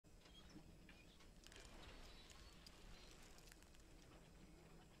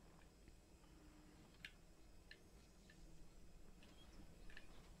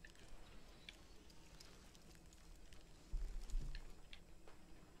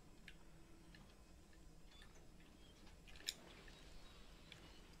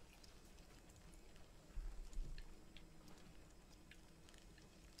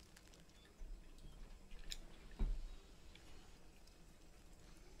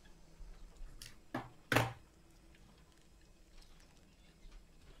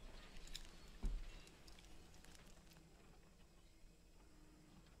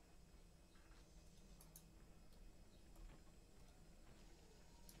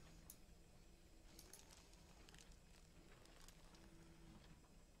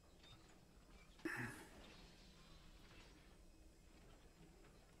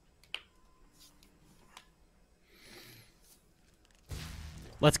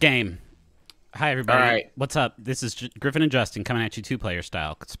Let's game. Hi, everybody. All right. What's up? This is Griffin and Justin coming at you two-player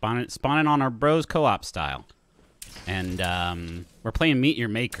style. Spawning on our bros co-op style. And we're playing Meet Your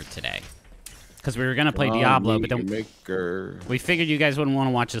Maker today. Because we were going to play Diablo, but then we figured you guys wouldn't want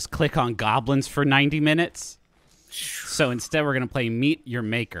to watch us click on goblins for 90 minutes. So instead, we're going to play Meet Your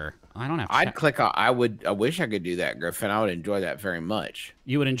Maker. I don't have. I'd click on. I wish I could do that, Griffin. I would enjoy that very much.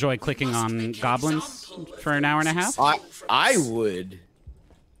 You would enjoy clicking on goblins for an hour and a half? I would.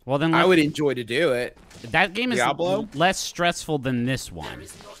 Well, then I would enjoy to do it. That game is Diablo? less stressful than this one.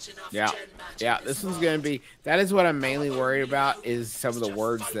 Yeah. Yeah, this one's going to be... That is what I'm mainly worried about, is some of the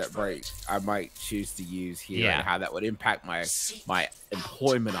words that I might choose to use here, and how that would impact my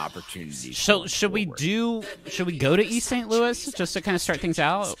employment opportunities. So should we go to East St. Louis just to kind of start things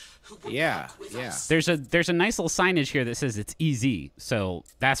out? Yeah, yeah. There's a nice little signage here that says it's easy, so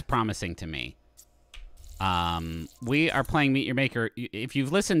that's promising to me. We are playing Meet Your Maker. If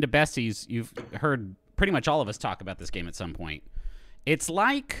you've listened to Besties, you've heard pretty much all of us talk about this game at some point. It's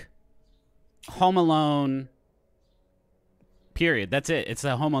like Home Alone, period. That's it. It's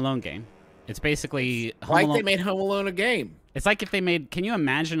a Home Alone game. It's basically Home Alone. They made Home Alone a game. It's like if they made... Can you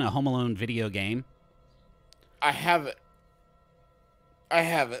imagine a Home Alone video game? I have it. I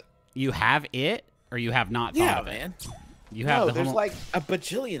have it. You have it, or you have not thought of it? Man. You have no, there's like a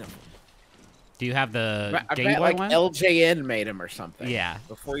bajillion of them. Do you have the I Game bet Boy like one? LJN made them or something. Yeah.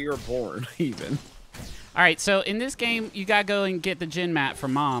 Before you were born, even. All right, so in this game, you gotta go and get the gin mat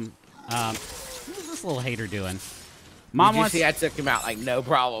from Mom. What is this little hater doing? Mom wants. See, I took him out like no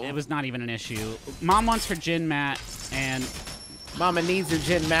problem. It was not even an issue. Mom wants her gin mat, and Mama needs her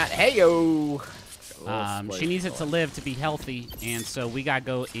gin mat. Hey yo. She needs it to live, to be healthy, and so we gotta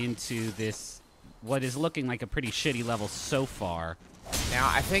go into this, what is looking like a pretty shitty level so far. Now,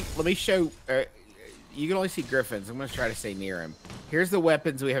 I think, let me show, you can only see Griffins. I'm going to try to stay near him. Here's the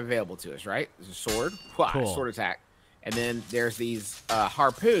weapons we have available to us, right? There's a sword, cool. Sword attack. And then there's these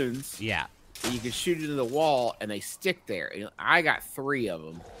harpoons. Yeah. You can shoot into the wall, and they stick there. I got 3 of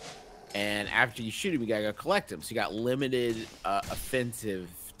them. And after you shoot them, you got to go collect them. So you got limited offensive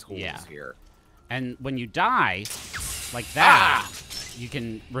tools here. And when you die, like that, you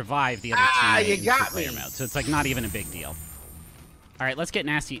can revive the other teammate you got me. Mode. So it's like not even a big deal. All right, let's get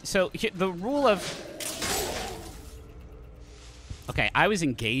nasty. So the rule of... Okay, I was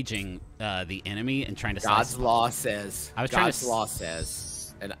engaging the enemy and trying to... God's law says... God's law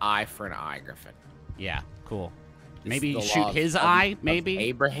says an eye for an eye, Griffin. Yeah, cool. This maybe shoot his eye, maybe?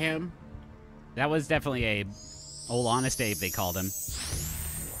 Abraham? That was definitely Abe. Old Honest Abe, they called him.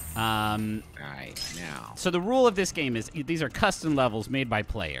 All right, now... So the rule of this game is these are custom levels made by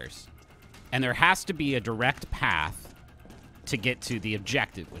players. And there has to be a direct path to get to the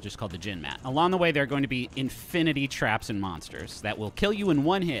objective, which is called the gin mat. Along the way, there are going to be infinity traps and monsters that will kill you in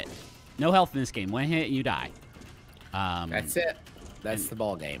one hit. No health in this game. One hit, and you die. That's it. That's the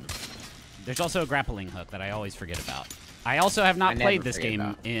ball game. There's also a grappling hook that I always forget about. I also have not played this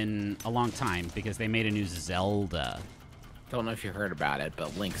game in a long time because they made a new Zelda. Don't know if you heard about it,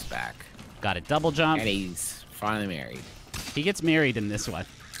 but Link's back. Got a double jump. And he's finally married. He gets married in this one.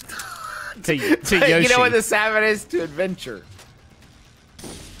 to Yoshi. You know what the salmon is? To adventure.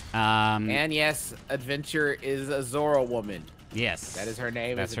 And yes, Adventure is a Zora woman. Yes. That is her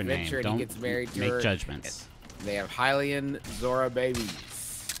name. That's her Adventure, name. and he gets married to make her. Judgments. They have Hylian Zora babies.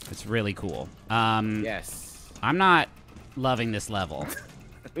 It's really cool. Yes. I'm not loving this level.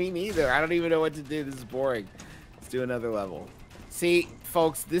 Me neither. I don't even know what to do. This is boring. Let's do another level. See,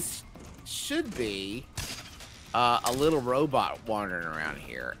 folks, this should be a little robot wandering around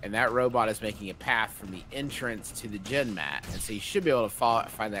here, and that robot is making a path from the entrance to the gin mat, and so you should be able to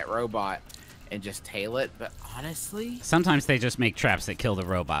find that robot and just tail it. But honestly, sometimes they just make traps that kill the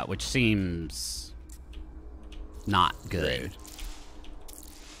robot, which seems not good. Rude.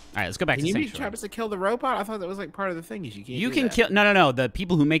 All right, let's go back to Sanctuary. Can you make traps that kill the robot? I thought that was like part of the thing. You can kill. No. The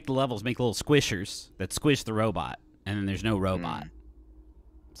people who make the levels make little squishers that squish the robot, and then there's no robot.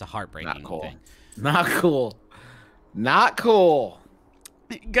 It's a heartbreaking thing. Not cool. Not cool.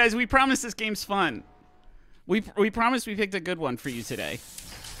 Guys, we promise this game's fun. We promise we picked a good one for you today.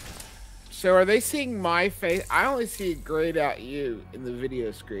 So are they seeing my face? I only see grayed out you in the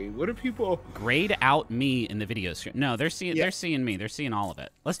video screen. What do people... Grayed out me in the video screen? No, they're seeing me. They're seeing all of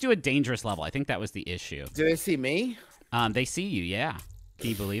it. Let's do a dangerous level. I think that was the issue. Do they see me? They see you, yeah.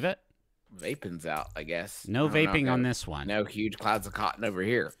 Can you believe it? Vaping's out, I guess. No vaping on this one. No huge clouds of cotton over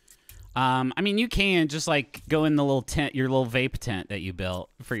here. I mean, you can just like go in the little tent, your little vape tent that you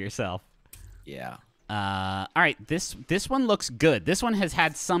built for yourself. Yeah. All right, this one looks good. This one has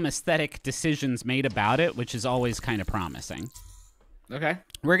had some aesthetic decisions made about it, which is always kind of promising. Okay.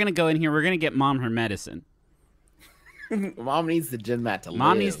 We're gonna go in here. We're gonna get Mom her medicine. Mom needs the gym mat to live.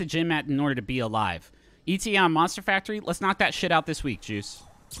 Mom needs the gym mat in order to be alive. ETA on Monster Factory. Let's knock that shit out this week, Juice.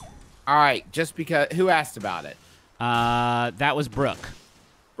 All right. Just because. Who asked about it? That was Brooke.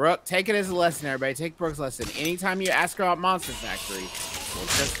 Brooke, take it as a lesson, everybody. Take Brooke's lesson. Anytime you ask her about Monster Factory, we'll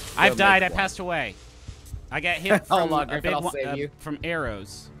just I've died. I passed away. I got hit from Hold on, Griffin, I'll save you. From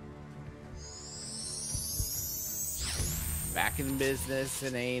arrows. Back in business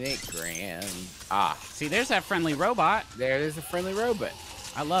and ain't it grand? See, there's that friendly robot. There's a friendly robot.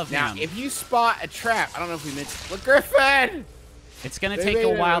 I love him. Now, if you spot a trap, I don't know if we mentioned. Look, Griffin! It's gonna take a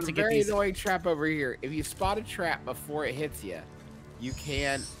while to get these. Very annoying trap over here. If you spot a trap before it hits you, you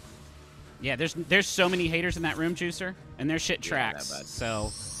can. Yeah, there's so many haters in that room, Juicer, and their shit tracks.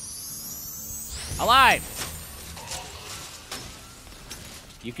 So alive.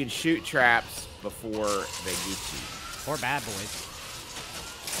 You can shoot traps before they get you. Or bad boys.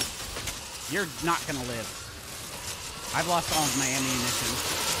 You're not gonna live. I've lost all of my ammunition.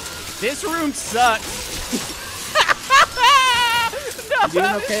 This room sucks. No, you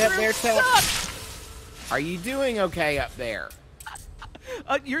doing okay up there, Ted? Are you doing okay up there?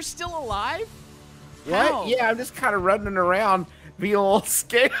 You're still alive? What? How? Yeah, I'm just kind of running around, being a little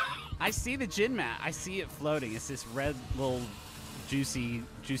scared. I see the gin mat. I see it floating. It's this red little juicy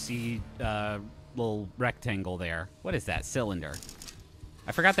little rectangle there. What is that? Cylinder.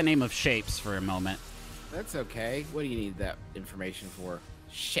 I forgot the name of shapes for a moment. That's okay. What do you need that information for?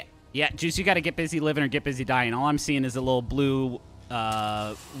 Shit. Yeah, Juice, you got to get busy living or get busy dying. All I'm seeing is a little blue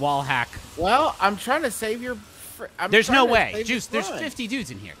wall hack. Well, I'm trying to save your... There's no way. Juice, there's 50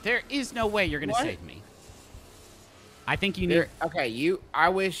 dudes in here. There is no way you're going to save me. I think you need... Okay, I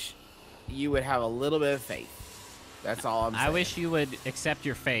wish you would have a little bit of faith. That's all I'm saying. I wish you would accept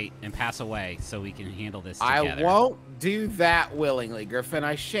your fate and pass away so we can handle this together. I won't do that willingly, Griffin.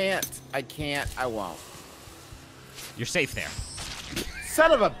 I shan't. I can't. I won't. You're safe there.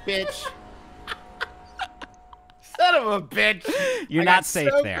 Son of a bitch. Son of a bitch. You're not safe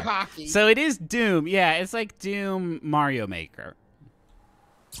so there. Cocky. So it is Doom. Yeah, it's like Doom Mario Maker.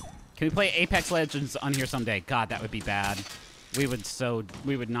 Can we play Apex Legends on here someday? God, that would be bad. We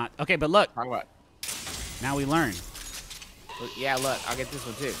would not. Okay, but look. What? Now we learn. Yeah, look. I'll get this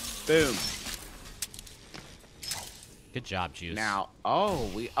one too. Boom. Good job, Juice. Now,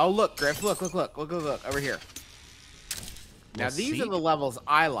 look, Griff. Look over here. Now, these are the levels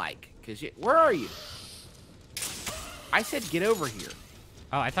I like. Where are you? I said get over here.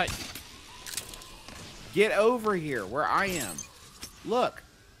 Oh, I thought... Get over here, where I am. Look,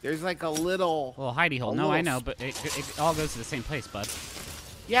 there's like a little hidey hole. No, I know, but it all goes to the same place, bud.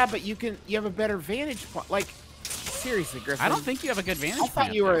 Yeah, but you have a better vantage point. Like, seriously, Griffin. I don't think you have a good vantage point. I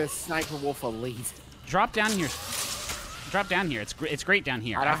thought you were a Sniper Wolf Elite. Drop down here. Drop down here. It's great down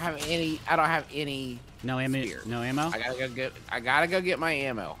here. I don't have any. No ammo. Spear. No ammo. I gotta go get my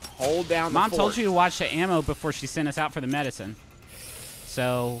ammo. Hold down. Mom told you to watch the ammo before she sent us out for the medicine.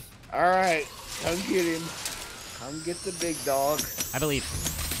 So. All right, come get him. Come get the big dog. I believe.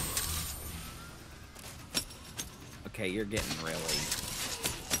 Okay, you're getting really.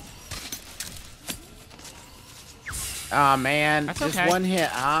 Oh man, that's just okay. one hit,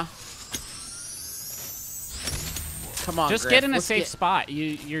 huh? Come on, just Griff. Get in a safe spot.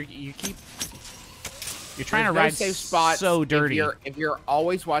 You keep. You're trying to ride safe spots so dirty. If you're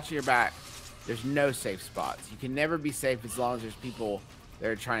always watching your back, there's no safe spots. You can never be safe as long as there's people that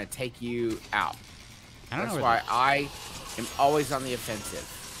are trying to take you out. That's why I am always on the offensive.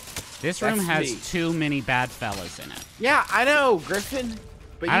 This room has too many bad fellas in it. Yeah, I know, Griffin.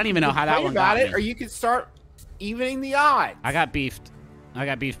 But I don't even know how that one got me. Or you could start evening the odds. I got beefed. I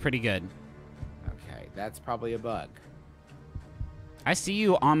got beefed pretty good. Okay, that's probably a bug. I see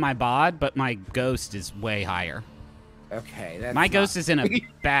you on my bod, but my ghost is way higher. Okay, that's my ghost is in a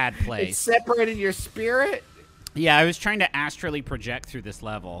bad place. It separated your spirit? Yeah, I was trying to astrally project through this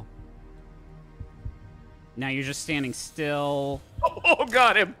level. Now you're just standing still. Oh,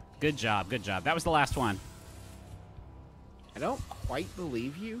 got him. Good job, good job. That was the last one. I don't quite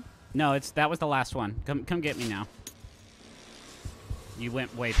believe you. No, that was the last one. Come get me now. You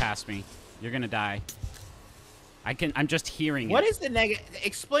went way past me. You're gonna die. I'm just hearing it. What is the negative?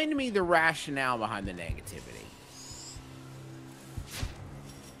 Explain to me the rationale behind the negativity.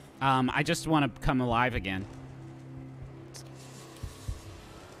 I just want to come alive again.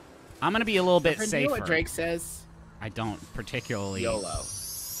 I'm gonna be a little bit safer. Do you know what Drake says? I don't particularly. YOLO.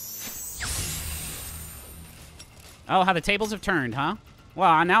 Oh, how the tables have turned, huh?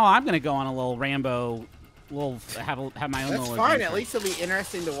 Well, now I'm gonna go on a little Rambo. Have my own That's little fine. At least it'll be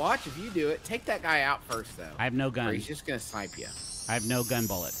interesting to watch if you do it. Take that guy out first, though. I have no gun. Or he's just gonna snipe you. I have no gun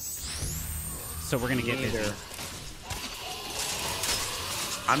bullets. So we're gonna get busy.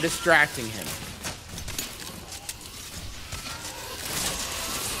 I'm distracting him.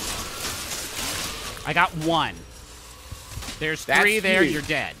 I got one. There's 3 there. You're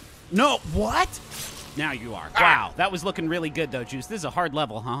dead. No, what? Now you are. Wow, that was looking really good though, Juice. This is a hard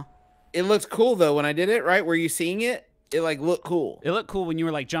level, huh? It looks cool though when I did it. Right? Were you seeing it? It like looked cool. It looked cool when you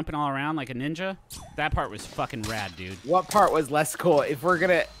were like jumping all around like a ninja. That part was fucking rad, dude. What part was less cool? If we're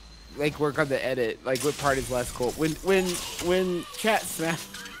gonna like work on the edit, like what part is less cool? When chat snaps.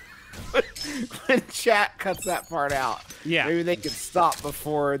 When chat cuts that part out, yeah, maybe they could stop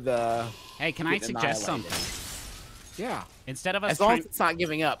before the. Hey, can I suggest something? Yeah. Instead of us, as long as it's not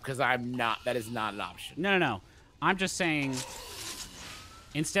giving up, because I'm not. That is not an option. No. I'm just saying.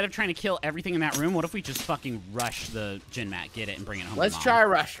 Instead of trying to kill everything in that room, what if we just fucking rush the Gen Mat, get it, and bring it home? Let's try a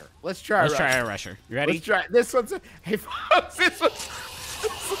rusher. Let's try a rusher. You ready? Let's try. This one's a. Hey, folks, this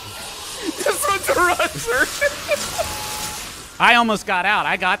one's a rusher. I almost got out.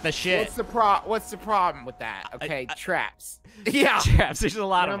 I got the shit. What's the problem with that? Okay, traps. Yeah. Traps. There's a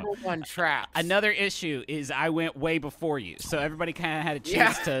lot of them. Number 1, traps. Another issue is I went way before you, so everybody kind of had a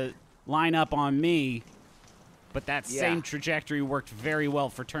chance to line up on me. But that same trajectory worked very well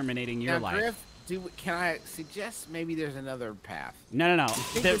for terminating your life. Griff, can I suggest maybe there's another path? No.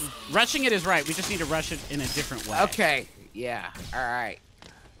 Rushing it is right. We just need to rush it in a different way. Okay. Yeah. All right.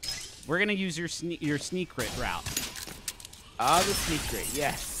 We're gonna use your sneak rit route. Oh, the sneak rit.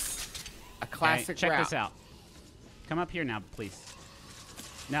 Yes. A classic route. Check this out. Come up here now, please.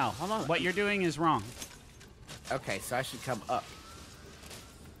 No, hold on. What you're doing is wrong. Okay, so I should come up.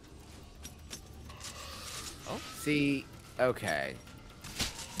 Oh. See, okay.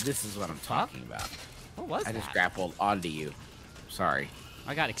 This is what I'm talking about. What was that? I just grappled onto you. Sorry.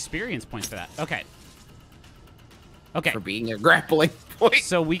 I got experience points for that. Okay. Okay. For being a grappling point.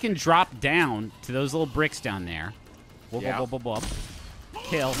 So we can drop down to those little bricks down there. Whoop, yeah. whoop, whoop, whoop, whoop.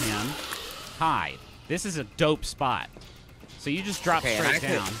 Kill him. Hide. This is a dope spot. So you just drop straight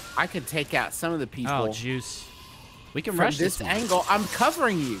down. I could take out some of the people. Oh, juice. We can rush this angle. I'm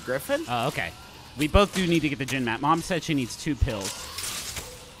covering you, Griffin. Oh, okay. We both do need to get the Gen Mat. Mom said she needs 2 pills.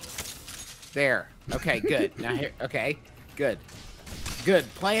 There. Okay, good. Now here. Okay, good.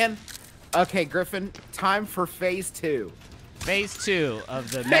 Good. Plan. Okay, Griffin. Time for phase 2. Phase 2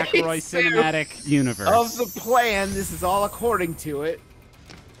 of the McElroy cinematic universe. Of the plan. This is all according to it.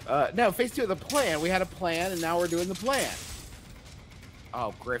 No, phase 2 of the plan. We had a plan, and now we're doing the plan.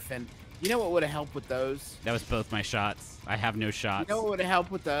 Oh, Griffin. You know what would have helped with those? That was both my shots. I have no shots. You know what would have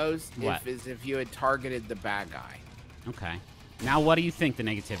helped with those? What? If you had targeted the bad guy. Okay. Now, what do you think the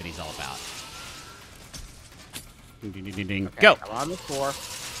negativity is all about? Ding, ding, ding, ding, ding. Okay, go. I'm on the floor.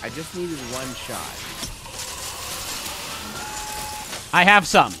 I just needed 1 shot. I have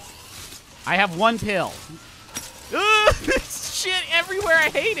some. I have 1 pill. Ugh, this shit everywhere. I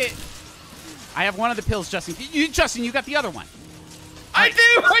hate it. I have 1 of the pills, Justin. Justin, you got the other one. I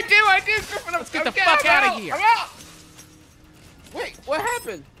do, Griffin. Let's get the fuck out of here. I'm out. Wait, what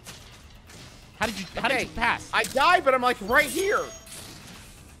happened? How did you pass? I died, but I'm like right here.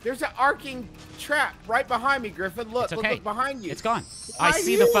 There's an arcing trap right behind me, Griffin. Look, look behind you. It's gone. I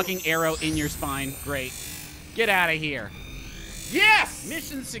see the fucking arrow in your spine. Great. Get out of here. Yes!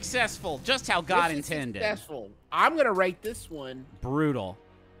 Mission successful. Just how God intended. Successful. I'm going to rate this one. Brutal.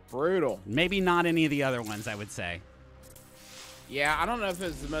 Brutal. Maybe not any of the other ones, I would say. Yeah, I don't know if it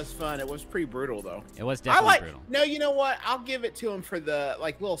was the most fun. It was pretty brutal, though. It was definitely brutal. No, you know what? I'll give it to him for the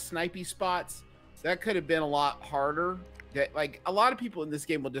little snipey spots. That could have been a lot harder. That a lot of people in this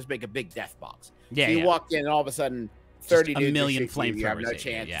game will just make a big death box. Yeah, so you walk in and all of a sudden 30 dudes, a million flamethrowers. You have no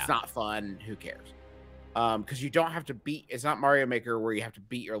chance. Yeah. It's not fun. Who cares? Because you don't have to beat. It's not Mario Maker where you have to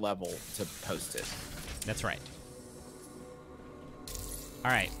beat your level to post it. That's right.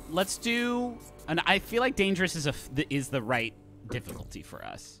 All right, let's do. And I feel like dangerous is the right difficulty for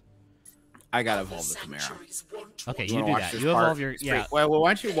us. I gotta evolve the Chimera. Okay, you do that. You evolve your Well,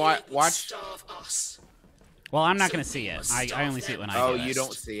 why don't you watch? Well, I'm not gonna see it. I only see it when I. Oh, you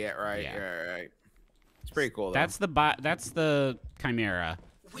don't see it, right? Yeah, right. It's pretty cool. Though. That's the Chimera.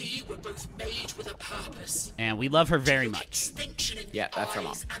 We were both made with a purpose. And we love her very much. Yeah, that's her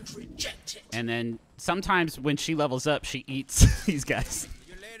mom. And then sometimes when she levels up, she eats these guys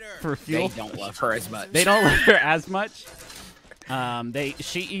for fuel. They don't love her as much. They don't love her as much.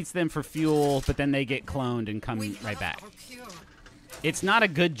 She eats them for fuel, but then they get cloned and come right back. It's not a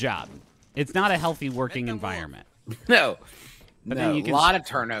good job. It's not a healthy working environment. No. But no, then you can a lot of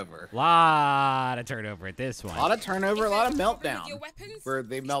turnover. Lot of turnover at this one. A lot of turnover, a lot of meltdown. Where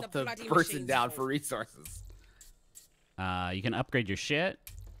they melt the person down for resources. You can upgrade your shit.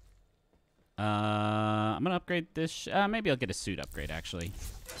 I'm gonna upgrade this. Maybe I'll get a suit upgrade actually.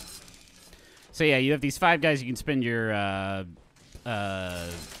 So yeah, you have these 5 guys you can spend your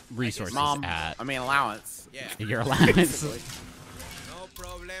resources at. I mean allowance. Yeah. Your allowance. No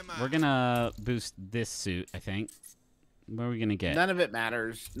problema. We're gonna boost this suit, I think. What are we gonna get? None of it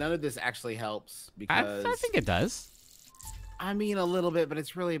matters. None of this actually helps because I think it does. I mean a little bit, but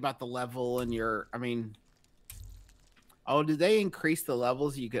it's really about the level and your. I mean, oh, did they increase the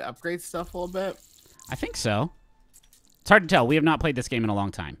levels? You could upgrade stuff a little bit. I think so. It's hard to tell. We have not played this game in a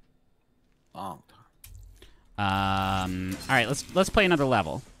long time. Long time. All right, let's play another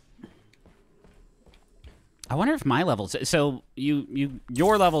level. I wonder if my levels. So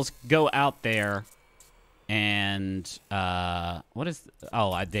your levels go out there, and what is?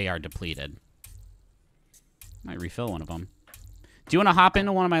 Oh, they are depleted. Might refill one of them. Do you want to hop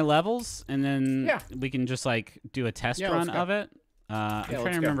into one of my levels, and then we can just like do a test run of it? I'm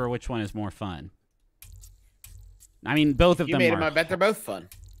trying to remember which one is more fun. I mean, both of them. You made them. I bet they're both fun.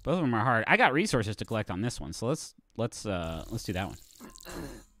 Both of them are hard. I got resources to collect on this one, so let's do that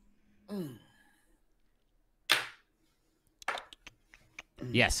one.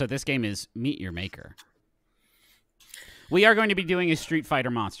 Yeah, so this game is Meet Your Maker. We are going to be doing a Street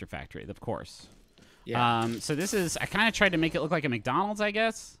Fighter Monster Factory, of course. Yeah. So this is, I kind of tried to make it look like a McDonald's, I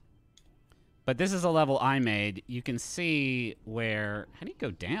guess. But this is a level I made. You can see where, how do you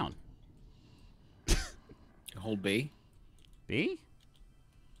go down? Hold B. B?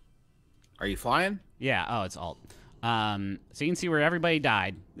 Are you flying? Yeah, oh, it's Alt. So you can see where everybody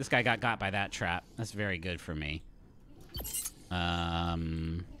died. This guy got by that trap. That's very good for me.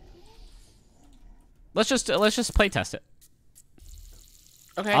 Let's just play test it.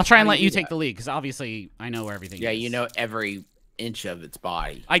 Okay. I'll try and let you take the lead, because obviously I know where everything is. Yeah, you know every inch of its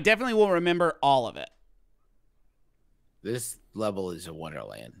body. I definitely will remember all of it. This level is a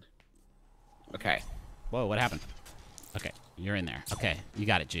wonderland. Okay. Whoa, what happened? Okay, you're in there. Okay, you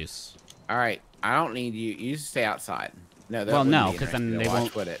got it, Juice. All right. I don't need you. You just stay outside. No, that well, wouldn't no, be because then interesting they to watch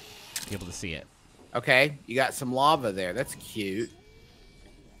won't with it. be able to see it. Okay, you got some lava there. That's cute.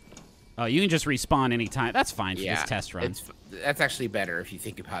 Oh, you can just respawn anytime. That's fine for this test run. That's actually better if you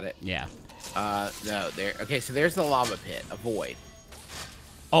think about it. Yeah. No, there. Okay, so there's the lava pit. Avoid.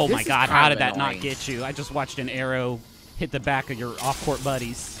 Oh This my is God! kind How of did that annoying. not get you? I just watched an arrow hit the back of your off-court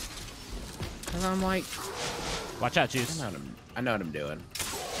buddies. And I'm like, Watch out, Juice. I know what I'm doing.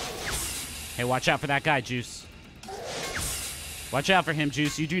 Hey, watch out for that guy, Juice. Watch out for him,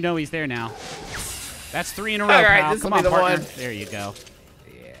 Juice. You do know he's there now. That's 3 in a row, All right, pal. this'll Come on, be the partner. one. There you go.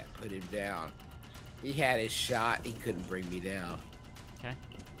 Yeah, put him down. He had his shot. He couldn't bring me down. Okay.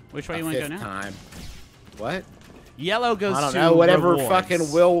 Which way you want to go now? Time. What? Yellow goes to I don't know. Whatever rewards.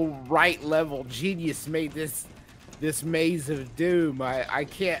 fucking Will Wright level genius made this maze of doom. I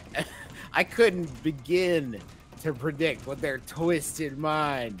can't. I couldn't begin to predict what their twisted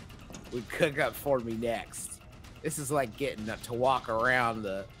mind would cook up for me next. This is like getting to walk around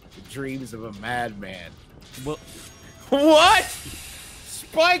the dreams of a madman. Well, What?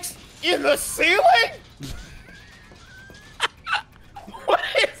 Spikes in the ceiling? What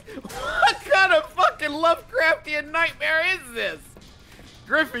kind of fucking Lovecraftian nightmare is this?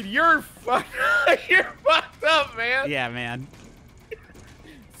 Griffin, you're fucked up, man. yeah, man.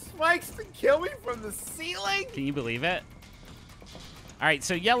 Spikes to kill me from the ceiling? Can you believe it? All right,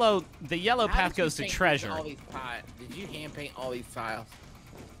 so the yellow How path did you goes to paint treasure. all these tiles? Did you hand paint all these tiles?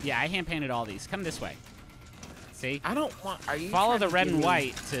 Yeah, I hand painted all these. Come this way. See? I don't want. Are you Follow trying the to red give and me-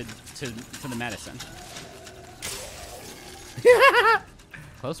 white to the medicine.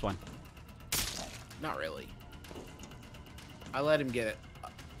 Close one. Not really. I let him get it.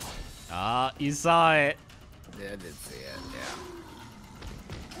 Ah, you saw it. Yeah, I did see it.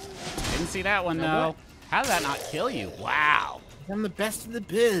 Yeah. Didn't see that one No, though. what? How did that not kill you? Wow. I'm the best in the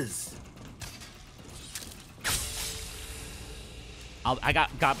biz. I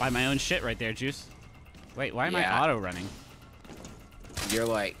got by my own shit right there, Juice. Wait, why am I Yeah. auto running? You're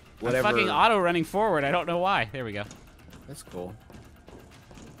like whatever. I'm fucking auto running forward. I don't know why. There we go. That's cool.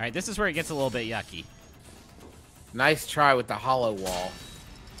 All right, this is where it gets a little bit yucky. Nice try with the hollow wall.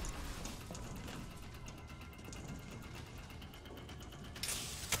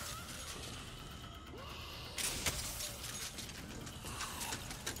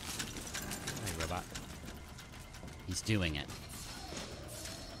 Hey, robot. He's doing it.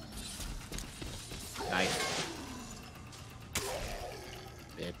 Nice.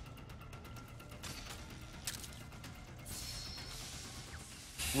 Bip.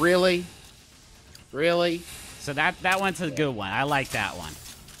 Really? Really? So that one's a good one. I like that one.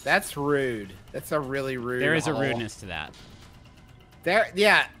 That's rude. That's a really rude. There is a rudeness to that.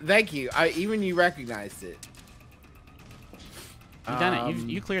 Yeah, thank you. Even you recognized it. You've done it.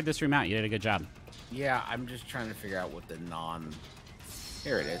 You cleared this room out. You did a good job. Yeah, I'm just trying to figure out what the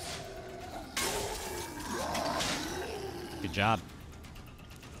Here it is. Good job.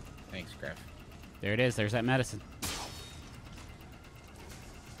 Thanks, Griff. There it is. There's that medicine.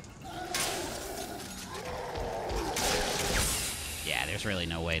 Yeah, there's really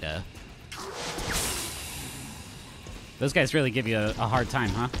no way to... Those guys really give you a hard time,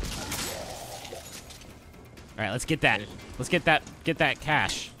 huh? All right, let's get that. Let's get that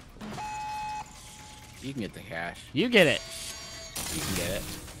cash. You can get the cash. You get it. You can get it.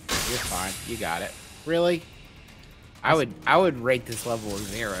 You're fine. You got it. Really? I would rate this level a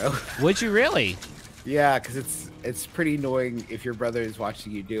 0. Would you really? Yeah, because it's pretty annoying if your brother is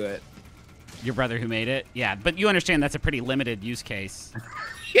watching you do it. Your brother who made it? Yeah, but you understand that's a pretty limited use case.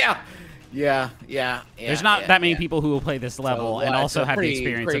 Yeah. There's not that many people who will play this level and also have the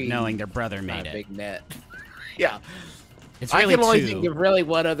experience of knowing their brother made it. Big net. Yeah. It's really I can only two. think of really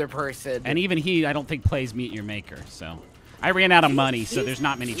one other person. And even he, I don't think, plays Meet Your Maker. So I ran out of money, so there's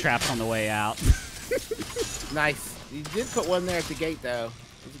not many traps on the way out. Nice. You did put one there at the gate, though.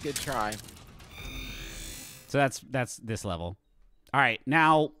 It was a good try. So that's this level. All right,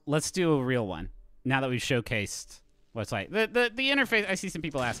 now let's do a real one. Now that we've showcased what it's like. The interface, I see some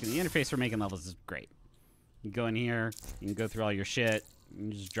people asking, the interface for making levels is great. You go in here, you can go through all your shit,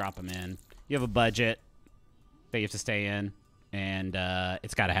 you just drop them in. You have a budget that you have to stay in, and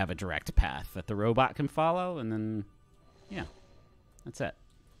it's got to have a direct path that the robot can follow, and then, yeah, that's it.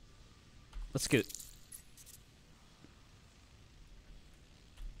 Let's scoot.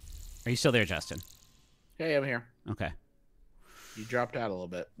 Are you still there, Justin? Hey, I'm here. Okay. You dropped out a little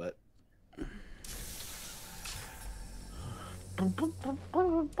bit, but... All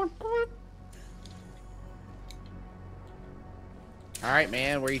right,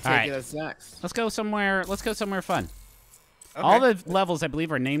 man. Where are you taking us next? Let's go somewhere. Let's go somewhere fun. Okay. All the levels, I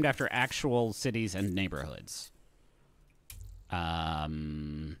believe, are named after actual cities and neighborhoods. We'll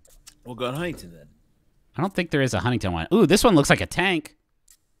go to Huntington then. I don't think there is a Huntington one. Ooh, this one looks like a tank.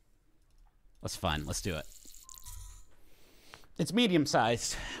 That's fun. Let's do it. It's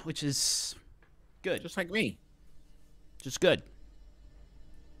medium-sized, which is good. Just like me. Just good.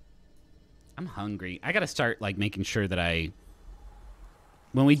 I'm hungry. I gotta start like making sure that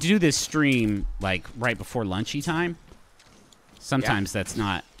when we do this stream like right before lunchy time, sometimes that's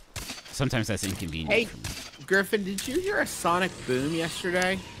not. Sometimes that's inconvenient. Hey, for me. Griffin, did you hear a sonic boom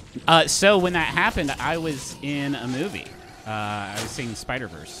yesterday? So when that happened, I was in a movie. I was seeing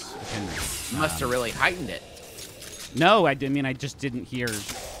Spider-Verse with Henry. Must have really heightened it. No, I mean I just didn't hear.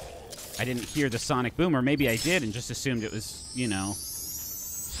 I didn't hear the sonic boom, or maybe I did and just assumed it was, you know,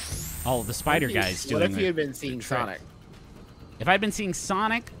 all of the spider guys doing it. What if you had been seeing Sonic? If I'd been seeing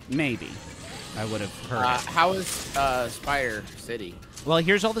Sonic, maybe I would have heard it. How is Spider City? Well,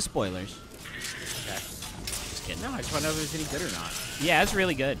 here's all the spoilers. Okay. Just kidding. No, I just want to know if it was any good or not. Yeah, it's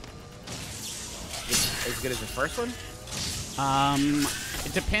really good. As good as the first one?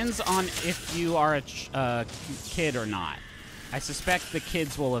 It depends on if you are a kid or not. I suspect the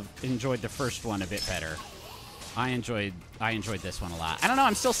kids will have enjoyed the first one a bit better. I enjoyed this one a lot. I don't know.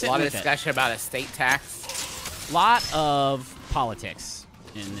 I'm still sitting with it. A lot of discussion about estate tax. Lot of politics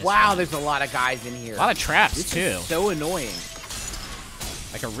in this. Wow, one. there's a lot of guys in here. A lot of traps this too. Is so annoying.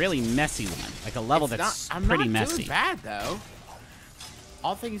 Like a really messy one. Like a level that's pretty messy. I'm not doing bad though.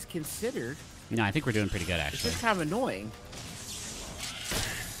 All things considered. No, I think we're doing pretty good actually. It's just kind of annoying.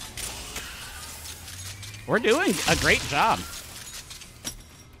 We're doing a great job.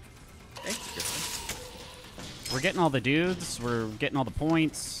 Thank you, Griffin. We're getting all the dudes. We're getting all the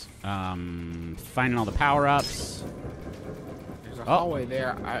points. Finding all the power-ups. There's a hallway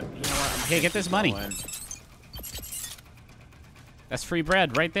there. You know what? Hey, get this money. That's free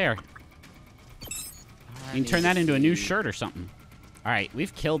bread right there. You can turn that into a new shirt or something. All right,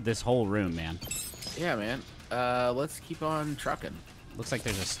 we've killed this whole room, man. Yeah, man. Let's keep on trucking. Looks like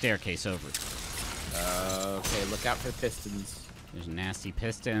there's a staircase over. Okay, look out for pistons. There's nasty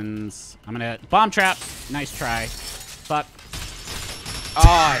pistons. I'm gonna bomb trap. Nice try. Fuck.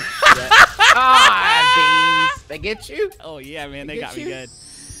 Oh, shit. Ah, beans. They get you? Oh yeah, man, they got me good.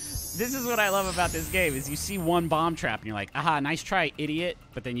 This is what I love about this game: is you see one bomb trap and you're like, "Aha, nice try, idiot!"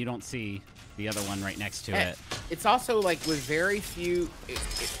 But then you don't see the other one right next to it. It's also like with very few,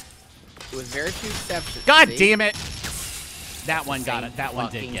 with very few exceptions. God damn it! That one got it. That one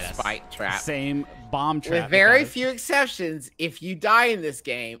did get us. Spike trap. Same bomb trap. With very few exceptions, if you die in this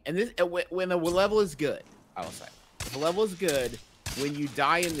game, and this when the level is good, I will say, if the level is good, when you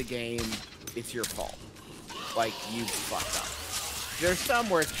die in the game, it's your fault. Like, you fucked up. There's some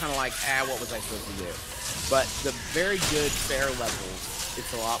where it's kind of like, what was I supposed to do? But the very good, fair levels,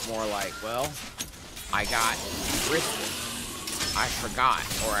 it's a lot more like, well, I got risky. I forgot,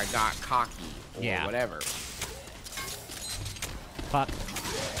 or I got cocky, or whatever. Fuck.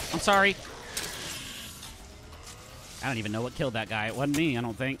 I'm sorry. I don't even know what killed that guy. It wasn't me, I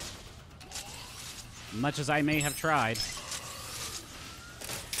don't think. Much as I may have tried.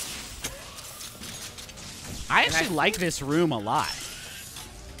 I actually like this room a lot.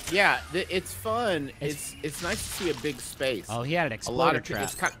 Yeah, it's fun. It's nice to see a big space. Oh, he had an exploder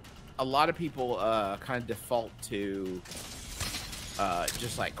trap. A lot of people kind of default to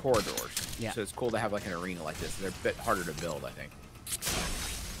just like corridors. Yeah. So it's cool to have like an arena like this. They're a bit harder to build, I think.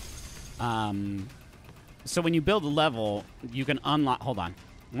 So when you build a level, you can unlock. Hold on,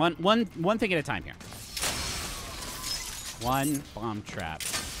 one thing at a time here. 1 bomb trap,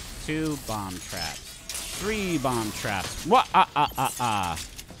 2 bomb traps, 3 bomb traps. What?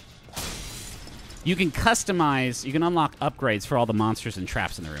 You can customize. You can unlock upgrades for all the monsters and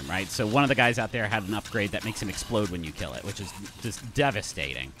traps in the room, right? So one of the guys out there had an upgrade that makes him explode when you kill it, which is just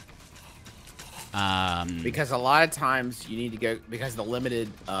devastating. Because a lot of times you need to go, because the limited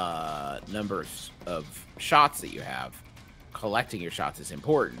numbers of shots that you have, collecting your shots is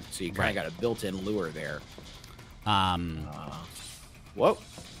important. So you kind of got a built-in lure there. Whoa,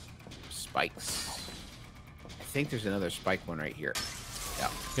 spikes. I think there's another spike one right here.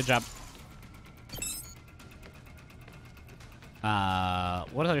 Yeah. Good job.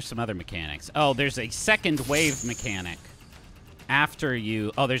 What are some other mechanics? Oh, there's a second wave mechanic. After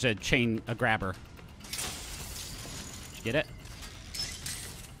you... Oh, there's a grabber. Did you get it?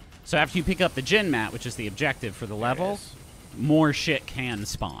 So after you pick up the gin mat, which is the objective for the level, more shit can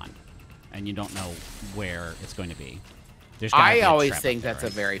spawn. And you don't know where it's going to be. I always think that's a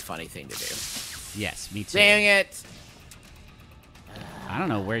very funny thing to do. Yes, me too. Dang it! I don't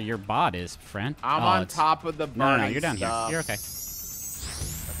know where your bot is, friend. I'm on top of the burning No, you're down stuff. here. You're okay.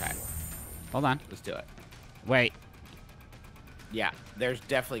 Okay. Hold on. Let's do it. Wait. Yeah, there's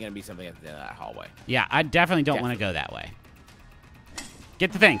definitely going to be something at the end of that hallway. Yeah, I definitely don't want to go that way.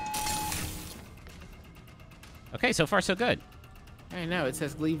 Get the thing. Okay, so far so good. I know, it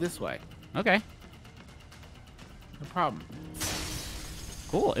says leave this way. Okay. No problem.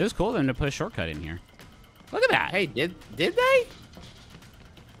 Cool. It was cool of them to put a shortcut in here. Look at that. Hey, did they?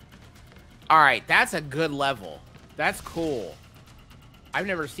 All right, that's a good level. That's cool. I've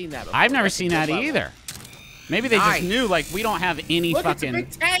never seen that before. I've never seen that either. Maybe they just knew, like, we don't have any fucking... Look,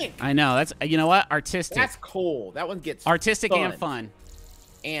 it's a big tank. I know. That's, you know what? Artistic. That's cool. That one gets artistic and fun.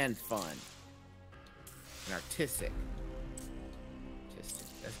 And fun. And artistic.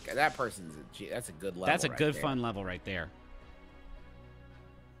 That person's that's a good level. That's a good fun level right there.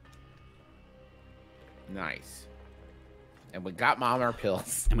 Nice. And we got Mom our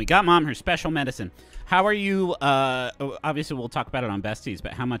pills. And we got Mom her special medicine. How are you? Obviously, we'll talk about it on Besties.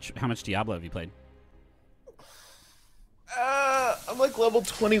 But how much Diablo have you played? I'm like level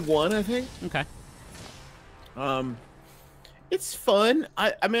 21, I think. Okay. It's fun.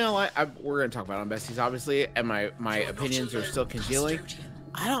 I mean, we're gonna talk about it on Besties, obviously, and my opinions are still congealing.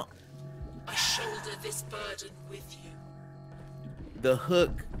 I shoulder this burden with you. The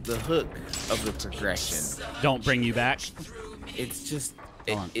hook of the progression don't bring you back. It's just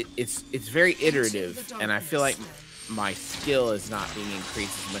it's very iterative, and I feel like my skill is not being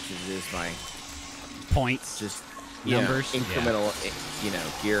increased as much as it is my points, just numbers, incremental,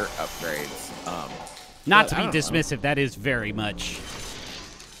 gear upgrades. Not to be dismissive, that is very much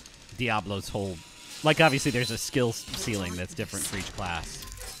Diablo's whole. Like, obviously, there's a skill ceiling that's different for each class.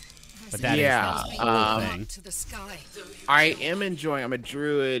 But that is the whole thing. I am enjoying. I'm a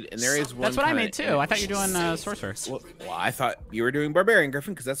druid, and there is one. That's what I made too. I thought you were doing sorcerer. Well, I thought you were doing barbarian,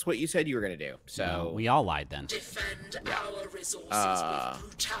 Griffin, because that's what you said you were gonna do. So no, we all lied then.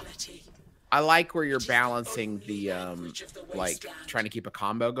 I like where you're balancing the like trying to keep a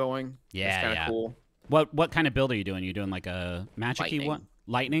combo going. Yeah, it's kind of cool. What kind of build are you doing? You doing like a magic-y one?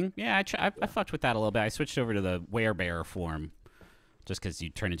 Lightning? Yeah, I fucked with that a little bit. I switched over to the werebear form. Just because you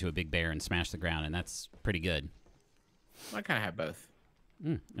turn into a big bear and smash the ground, and that's pretty good. I kind of have both.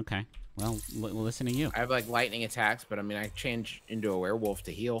 Okay. Well, listen to you. I have, like, lightning attacks, but, I mean, I change into a werewolf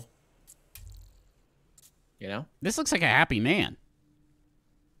to heal. You know? This looks like a happy man.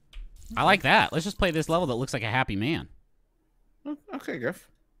 I like that. Let's just play this level that looks like a happy man. Okay, Griff.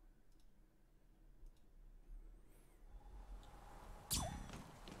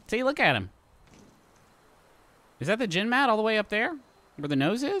 See, look at him. Is that the gin mat all the way up there? Where the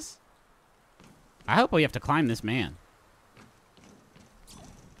nose is? I hope we have to climb this man.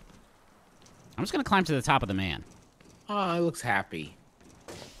 I'm just gonna climb to the top of the man. Oh, he looks happy.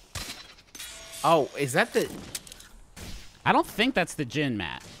 Oh, is that the... I don't think that's the Jinn,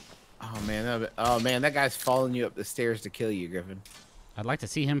 Matt. Oh man, that guy's following you up the stairs to kill you, Griffin. I'd like to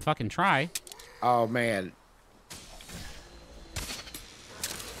see him fucking try. Oh man.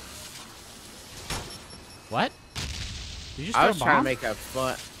 What? Did you just I throw was a trying to bomb? make a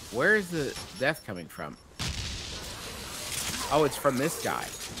fun... Where is the death coming from? Oh, it's from this guy.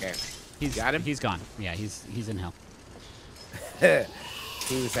 Okay. He's got him? He's gone. Yeah, he's in hell.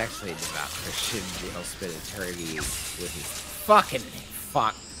 He was actually a devout Christian. He'll spend eternity with his fucking...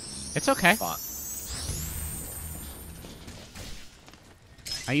 Fuck. It's okay. Fuck.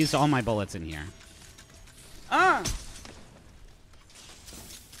 I used all my bullets in here. Ah!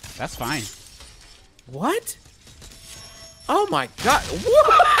 That's fine. What? Oh my god.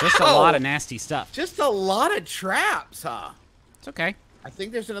 Whoa! Just a lot of nasty stuff. Just a lot of traps, huh? It's okay. I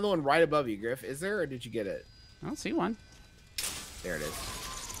think there's another one right above you, Griff. Is there, or did you get it? I don't see one. There it is.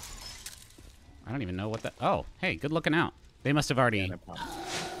 I don't even know what that... Oh, hey, good looking out. They must have already... Yeah, no problem.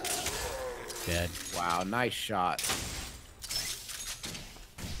 Dead. Wow, nice shot.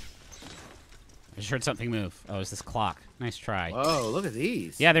 I just heard something move. Oh, it's this clock. Nice try. Whoa, look at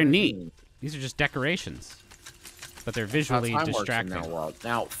these. Yeah, they're neat. These are just decorations. But they're visually How time works in distracting. that world.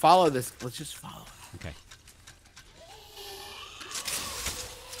 Now, follow this. Let's just follow. Okay.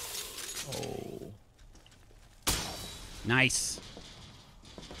 Oh. Nice.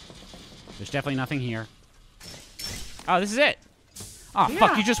 There's definitely nothing here. Oh, this is it. Oh, Yeah.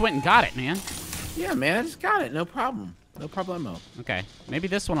 fuck, you just went and got it, man. Yeah, man, I just got it. No problem. No problemo. Okay. Maybe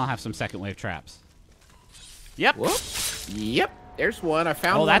this one will have some second wave traps. Yep. Whoop. Yep. There's one. I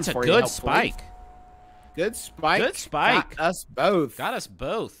found Oh, one that's a for you, good helpfully. spike. Good spike. Good spike. Got us both. Got us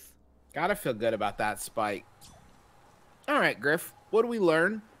both. Gotta feel good about that spike. All right, Griff. What do we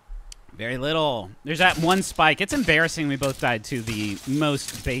learn? Very little. There's that one spike. It's embarrassing we both died to the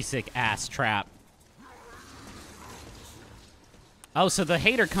most basic ass trap. Oh, so the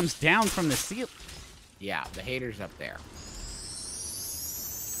hater comes down from the ceiling. Yeah, the hater's up there.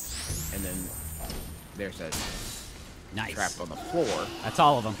 And then there's a Nice. trap on the floor. That's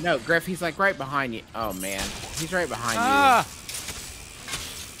all of them. No, Griff, he's like right behind you. Oh, man. He's right behind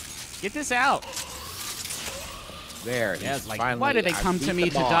Get this out. you. There. Yeah, he's it's like, finally, why did they I come beat to me the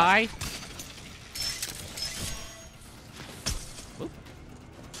to boss. die? Whoop.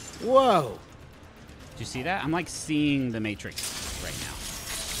 Whoa. Did you see that? I'm like seeing the Matrix right now.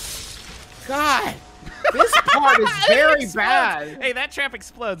 God. This part is very bad. Hey, that trap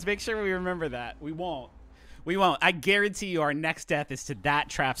explodes. Make sure we remember that. We won't. We won't. I guarantee you our next death is to that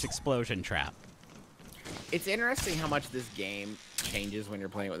trap's explosion trap. It's interesting how much this game changes when you're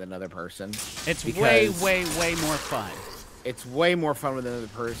playing with another person. It's because way more fun. It's way more fun with another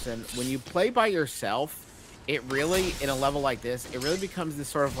person. When you play by yourself, it really, in a level like this, it really becomes this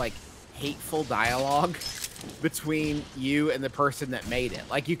sort of like hateful dialogue between you and the person that made it.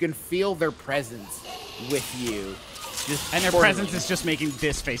 Like you can feel their presence with you. Just And their swirling. presence is just making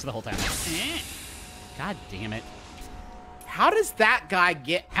this face the whole time. God damn it. How does that guy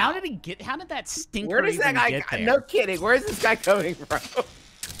get How did he get? How did that stinker Where does that even guy get there? No kidding. Where is this guy coming from?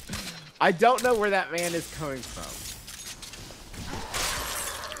 I don't know where that man is coming from.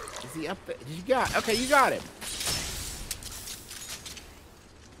 Is he up there? Did you got? Okay, you got him.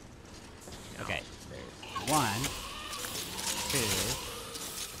 Okay. 1, 2,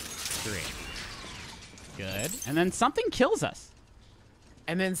 3. Good. And then something kills us.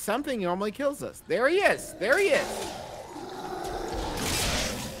 And then something normally kills us. There he is. There he is.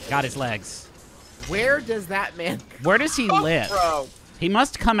 Got his legs. Where does that man Where does he live? from? He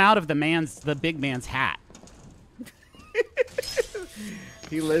must come out of the big man's hat.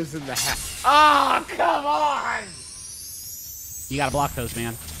 He lives in the house. Oh, come on! You gotta block those,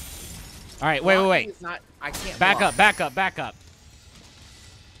 man. All right, wait. It's not, I can't Back block. up, back up, back up.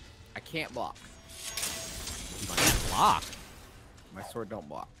 I can't block. You can't block. My sword don't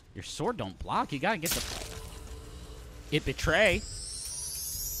block. Your sword don't block. You gotta get the... It betray.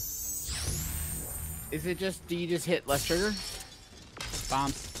 Is it just, do you just hit left trigger?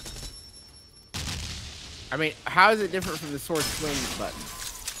 Bombs. I mean, how is it different from the sword swing button?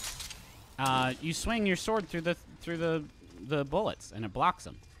 You swing your sword through the bullets, and it blocks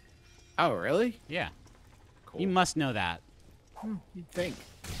them. Oh, really? Yeah. Cool. You must know that. You'd think.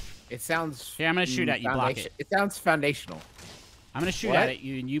 It sounds... Here, I'm gonna shoot at you, block it. It sounds foundational. I'm gonna shoot What? at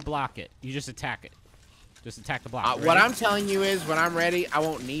you, and you block it. You just attack it. Just attack the block. What Ready? I'm telling you is, when I'm ready, I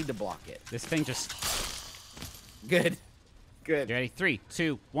won't need to block it. This thing just... Good. Good. You ready? 3,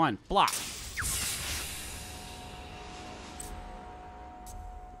 2, 1, block.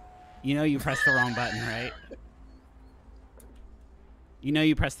 You know you pressed the wrong button, right? You know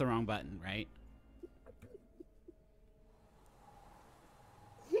you pressed the wrong button, right?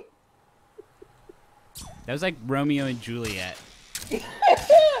 That was like Romeo and Juliet. Can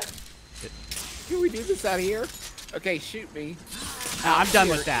we do this out here? Okay, shoot me. No, I'm done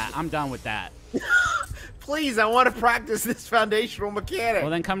with that. I'm done with that. Please, I want to practice this foundational mechanic.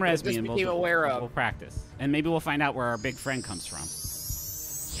 Well, then come res me and we'll practice. And maybe we'll find out where our big friend comes from.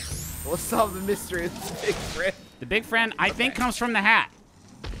 We'll solve the mystery of the big friend. The big friend, I think, comes from the hat.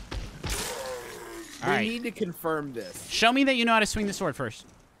 All right. We need to confirm this. Show me that you know how to swing the sword first.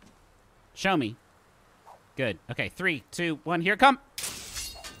 Show me. Good. Okay, 3, 2, 1, here it come.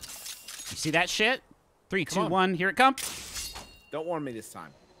 You see that shit? 3, 2, 1, here it come. Don't warn me this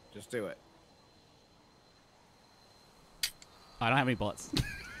time. Just do it. Oh, I don't have any bullets.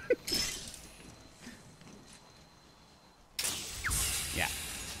 Yeah.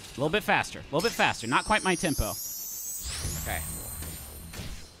 A little bit faster. A little bit faster. Not quite my tempo. Okay.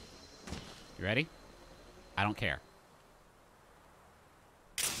 You ready? I don't care.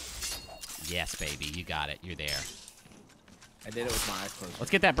 Yes, baby. You got it. You're there. I did it with my eyes closed. Let's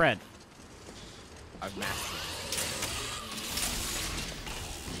get that bread. I've mastered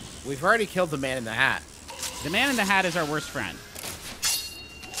it. We've already killed the man in the hat. The man in the hat is our worst friend.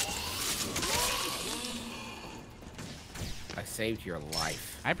 I saved your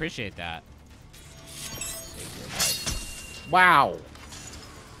life. I appreciate that. Saved your life. Wow.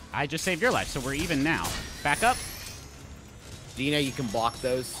 I just saved your life, so we're even now. Back up. Do you know you can block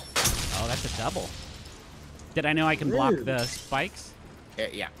those? Oh, that's a double. Did I know I can block the spikes?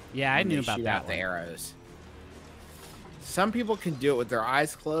 Yeah. Yeah, I knew about shoot that out the arrows. Some people can do it with their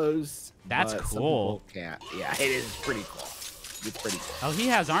eyes closed. That's but cool. Some people can't. Yeah, it is pretty cool. It's pretty cool. Oh, he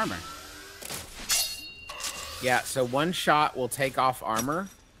has armor. Yeah, so one shot will take off armor,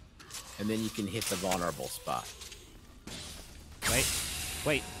 and then you can hit the vulnerable spot.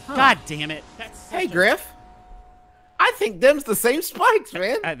 Wait. Huh. God damn it. Hey, Griff. I think them's the same spikes,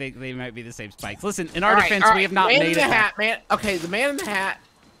 man. I think they might be the same spikes. Listen, in our defense, we have not made it. Man in the hat, man. Okay, the man in the hat.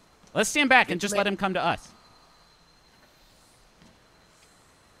 Let's stand back and just let him come to us.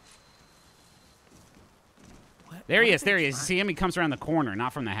 There he is. There he is. You see him? He comes around the corner,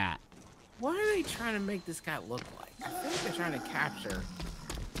 not from the hat. What are they trying to make this guy look like? I feel like they're trying to capture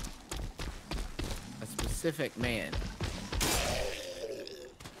a specific man.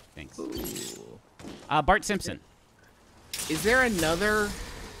 Thanks. Ooh. Bart Simpson. Is there another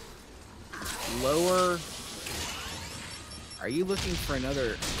lower? Are you looking for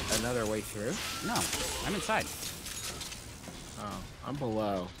another way through? No, I'm inside. Oh, I'm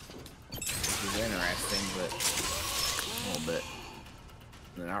below. Which is interesting, but a little bit.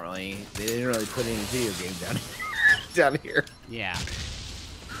 They're not really. They didn't really put any video game down down here. Yeah.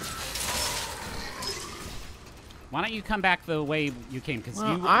 Why don't you come back the way you came? Because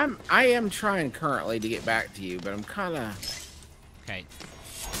I am trying currently to get back to you, but I'm kind of. Okay.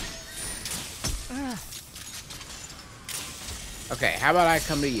 Okay, how about I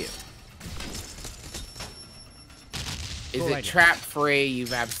come to you? Is it trap free?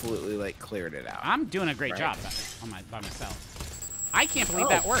 You've absolutely like cleared it out. I'm doing a great job by myself. I can't believe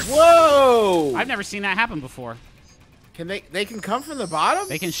that worked. Whoa! I've never seen that happen before. Can they can come from the bottom?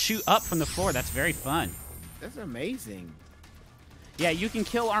 They can shoot up from the floor. That's very fun. That's amazing. Yeah, you can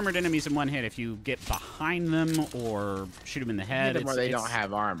kill armored enemies in one hit if you get behind them or shoot them in the head. Hit them where they don't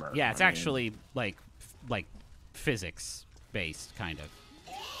have armor. Yeah, it's actually like physics based kind of.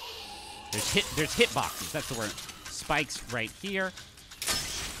 There's hit boxes. That's the word. Spikes right here.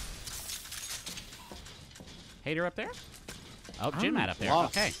 Hater up there? Oh, Jim Matt up there.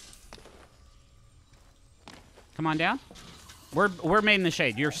 Lost. Okay. Come on down. We're made in the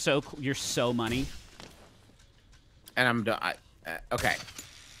shade. You're so money. And I'm done. Okay.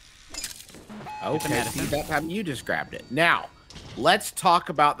 Okay. See, that time you just grabbed it. Now, let's talk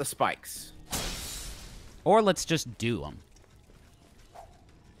about the spikes. Or let's just do them.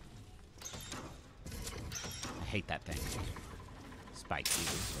 I hate that thing. Spikes.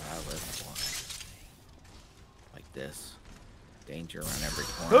 Like this. Danger around every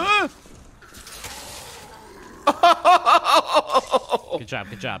corner. Good job.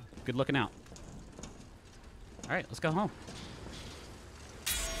 Good job. Good looking out. All right, let's go home.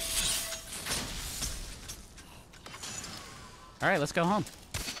 All right, let's go home.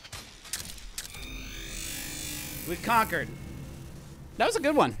 We've conquered. That was a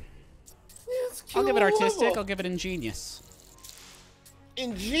good one. I'll give it artistic. I'll give it ingenious.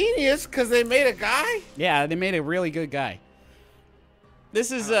 Ingenious? Because they made a guy? Yeah, they made a really good guy.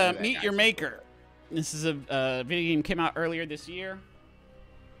 This is Meet Your Maker. This is a video game came out earlier this year.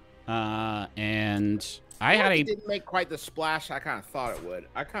 And I had It didn't make quite the splash I kind of thought it would.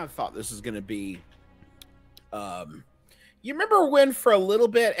 I kind of thought this was going to be, you remember when for a little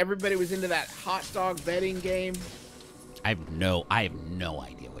bit everybody was into that hot dog betting game? I have no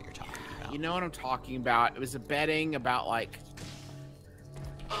idea what you're talking about. You know what I'm talking about? It was a betting about like.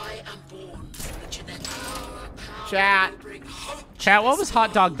 I am born from the genetic Chat, what was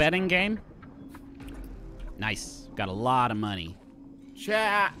hot dog betting game? Nice. Got a lot of money.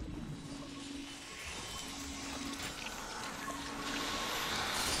 Chat.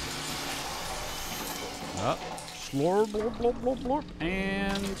 Oh. Slurp, blurp, blurp, blurp, blurp.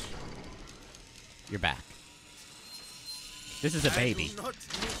 And you're back. This is a baby. I do not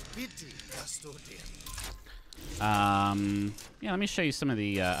use pity, custodian. Yeah, let me show you some of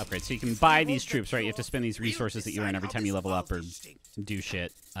the upgrades. So you can buy these troops, right? You have to spend these resources that you earn every time you level up or do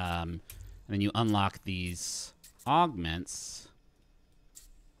shit. And then you unlock these augments.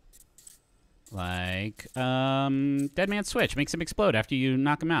 Like, Dead Man's Switch. Makes him explode after you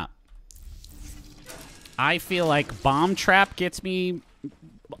knock him out. I feel like Bomb Trap gets me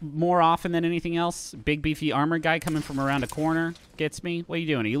more often than anything else. Big, beefy armor guy coming from around a corner gets me. What are you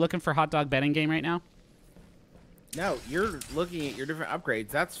doing? Are you looking for hot dog betting game right now? No, you're looking at your different upgrades.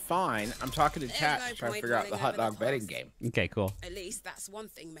 That's fine. I'm talking to chat to try to figure out the hot dog betting game. Okay, cool. At least that's one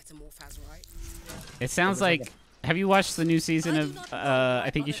thing Metamorph has, right? It sounds like... Have you watched the new season of I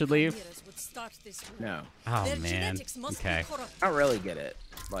Think You Should Leave? No. Oh, man. Okay. I don't really get it.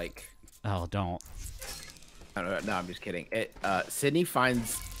 Like... Oh, don't. I don't know. No, I'm just kidding. Sydney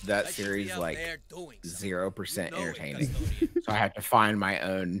finds that series like 0% entertaining, so I have to find my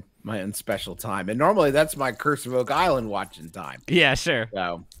own special time. And normally that's my Curse of Oak Island watching time. Yeah, sure.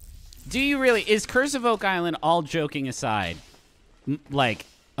 So, do you really? Is Curse of Oak Island, all joking aside, like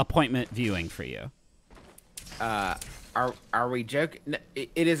appointment viewing for you? Are we joking?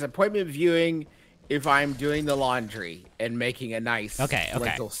 It is appointment viewing if I'm doing the laundry and making a nice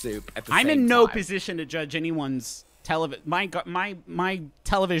lentil soup at the same time. I'm in no position to judge anyone's television. My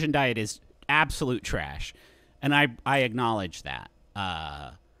television diet is absolute trash, and I acknowledge that.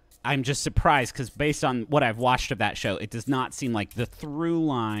 I'm just surprised because based on what I've watched of that show, it does not seem like the through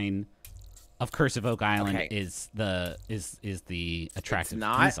line of Curse of Oak Island is the attractive. It's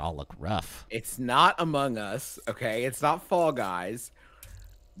not, these all look rough. It's not Among Us, okay? It's not Fall Guys.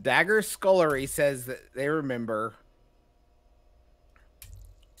 Dagger Scullery says that they remember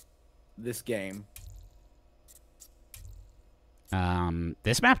this game.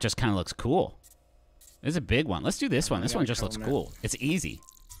 This map just kind of looks cool. It's a big one. Let's do this one. This one just looks cool. It's easy.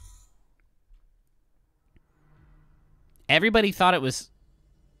 Everybody thought it was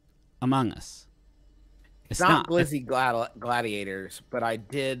Among Us. It's not Glizzy Gladiators, but I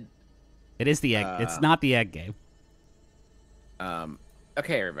did. It is the egg. It's not the egg game.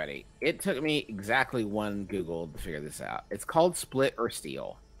 Okay, everybody. It took me exactly one Google to figure this out. It's called Split or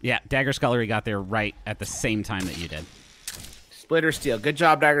Steal. Yeah, Dagger Scullery got there right at the same time that you did. Split or Steal. Good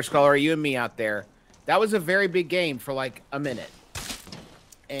job, Dagger Scullery. You and me out there. That was a very big game for like a minute,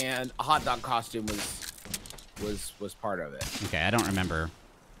 and a hot dog costume was part of it. Okay, I don't remember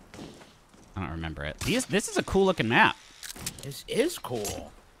it. This is a cool looking map. This is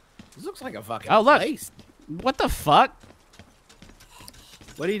cool. This looks like a fucking place. What the fuck?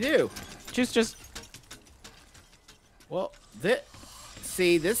 What do you do? Just. Well,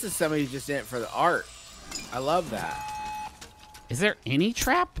 see, this is somebody who's just in it for the art. I love that. Is there any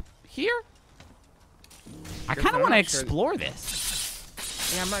trap here? I kind of want to explore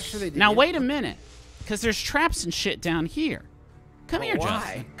this. Yeah, I'm not sure they did. Now wait a minute, because there's traps and shit down here. Come here,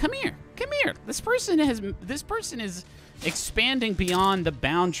 Justin. Come here. Come here. This person is expanding beyond the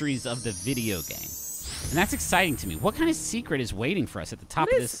boundaries of the video game. And that's exciting to me. What kind of secret is waiting for us at the top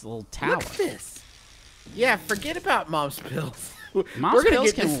of this little tower? Look at this. Yeah, forget about Mom's Pills. Mom's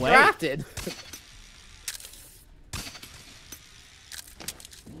Pills can distracted. wait.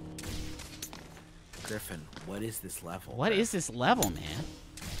 Griffin, what is this level? What is this level, man?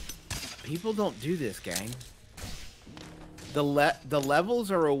 People don't do this, gang. The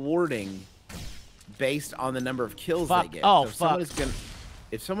levels are rewarding based on the number of kills they get. Oh, so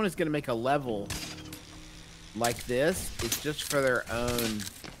if someone is gonna make a level like this, it's just for their own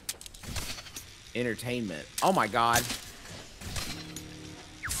entertainment. Oh my god.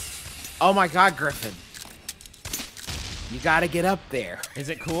 Oh my god, Griffin. You gotta get up there. Is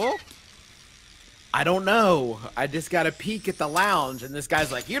it cool? I don't know. I just got a peek at the lounge, and this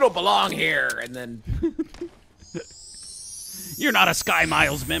guy's like, "You don't belong here," and then... You're not a Sky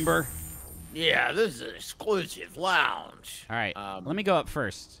Miles member. Yeah, this is an exclusive lounge. All right, let me go up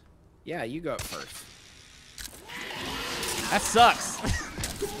first. Yeah, you go up first. That sucks.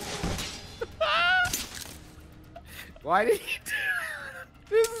 Why did he do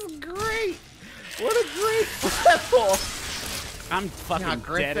This is great. What a great level. I'm fucking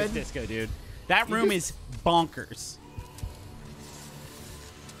dead as disco, dude. That room is bonkers.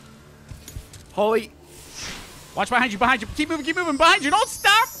 Holy. Watch behind you, behind you. Keep moving behind you. Don't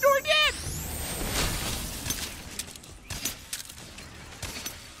stop. You're dead.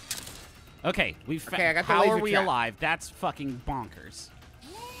 Okay, I got the how laser are we trap. alive? That's fucking bonkers.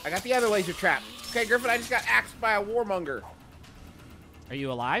 I got the other laser trap. Okay, Griffin, I just got axed by a warmonger. Are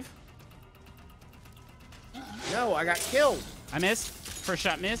you alive? No, I got killed. I missed. First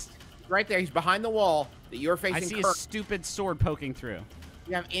shot missed. Right there, he's behind the wall that you're facing. I see Kirk. a stupid sword poking through. Do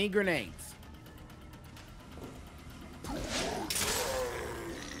you have any grenades?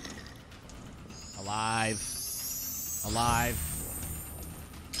 Alive. Alive.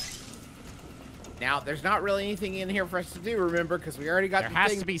 Now, there's not really anything in here for us to do, remember, because we already got There the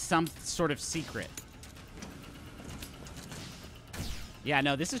has thing. to be some sort of secret. Yeah,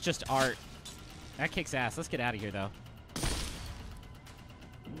 no, this is just art. That kicks ass. Let's get out of here, though.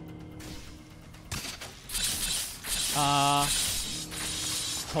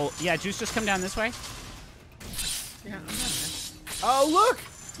 Yeah, Juice, just come down this way. Yeah, I'm not. Oh, look!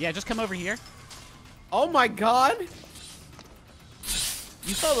 Yeah, just come over here. Oh my god! You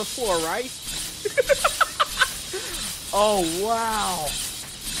saw the floor, right? Oh, wow.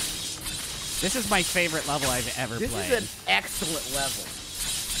 This is my favorite level I've ever played. This is an excellent level.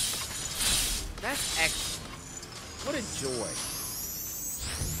 That's excellent. What a joy.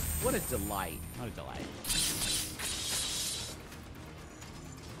 What a delight. What a delight.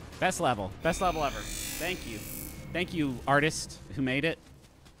 Best level. Best level ever. Thank you. Thank you, artist who made it.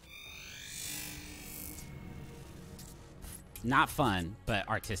 Not fun, but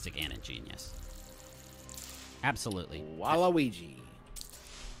artistic and ingenious. Absolutely. Waluigi.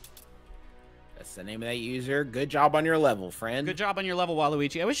 That's the name of that user. Good job on your level, friend. Good job on your level,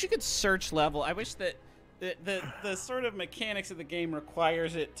 Waluigi. I wish you could search level. I wish that the sort of mechanics of the game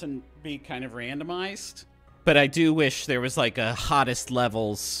requires it to be kind of randomized. But I do wish there was like a hottest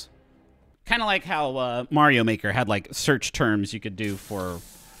levels. Kind of like how Mario Maker had like search terms you could do for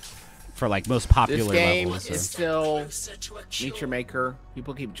like most popular this game levels. Is still Meet Your Maker.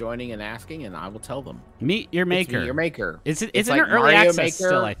 People keep joining and asking, and I will tell them. Meet Your Maker. Meet Your Maker. It's like in early Mario access Maker,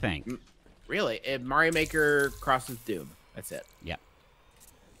 still, I think. Really? Mario Maker crosses Doom. That's it. Yep.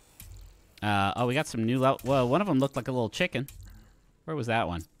 Oh, we got some new level. Well, one of them looked like a little chicken. Where was that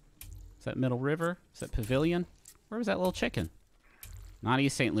one? Is that Middle River? Is that Pavilion? Where was that little chicken? Not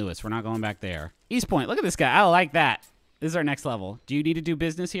East St. Louis. We're not going back there. East Point. Look at this guy. I like that. This is our next level. Do you need to do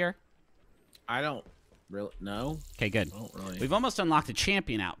business here? I don't really know. Okay, good. Really. We've almost unlocked a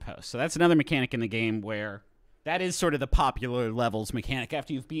champion outpost. So that's another mechanic in the game where that is sort of the popular levels mechanic.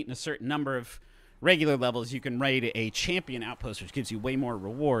 After you've beaten a certain number of regular levels, you can raid a champion outpost, which gives you way more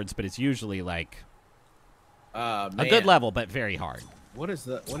rewards, but it's usually like a good level, but very hard. What is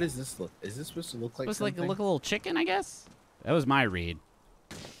this look? Is this supposed to look like Supposed something? to look a little chicken, I guess? That was my read.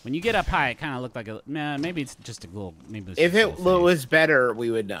 When you get up high, it kind of looked like a... Nah, maybe it's just a little... Maybe if it was better, we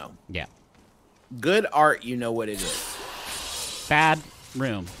would know. Yeah. Good art, you know what it is. Bad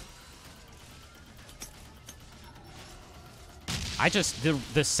room. I just...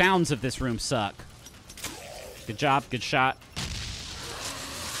 The sounds of this room suck. Good job. Good shot.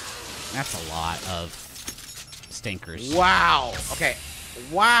 That's a lot of stinkers. Wow. Okay.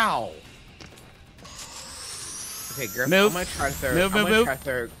 Wow. Okay, Griff, move. I'm gonna try to throw. Move. I'm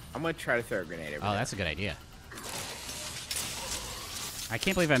gonna try to throw a grenade over Oh, that's a good idea. I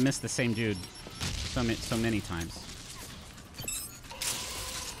can't believe I missed the same dude so many times.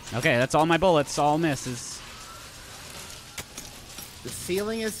 Okay, that's all my bullets. All misses. The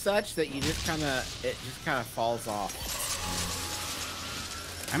ceiling is such that you just kind of falls off.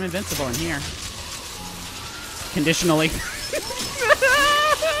 I'm invincible in here. Conditionally.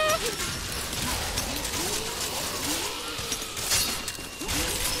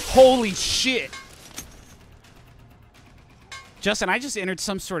 Holy shit! Justin, I just entered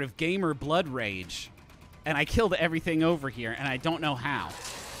some sort of gamer blood rage, and I killed everything over here, and I don't know how.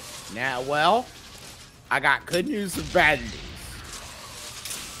 Now, well, I got good news and bad news.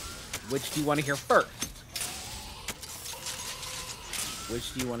 Which do you want to hear first?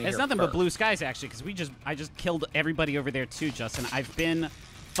 Which do you want to hear It's nothing first? but blue skies, actually, because I just killed everybody over there too, Justin. I've been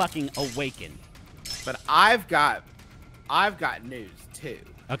fucking awakened. But I've got news too.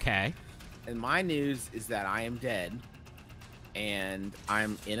 Okay. And my news is that I am dead, and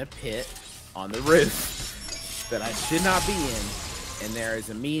I'm in a pit on the roof that I should not be in, and there is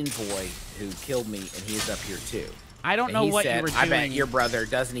a mean boy who killed me, and he is up here too. I don't know what you were doing. I bet your brother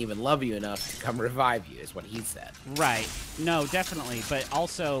doesn't even love you enough to come revive you, is what he said. Right. No, definitely. But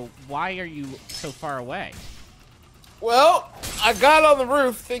also, why are you so far away? Well, I got on the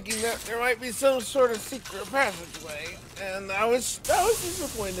roof thinking that there might be some sort of secret passageway, and I was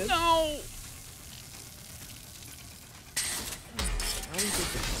disappointed. No.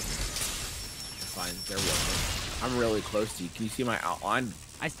 Fine, there was. I'm really close to you. Can you see my outline?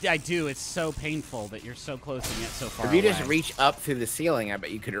 I do. It's so painful that you're so close and yet so far away. If you just reach up through the ceiling, I bet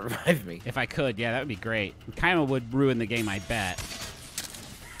you could revive me. If I could, yeah, that would be great. It kind of would ruin the game, I bet.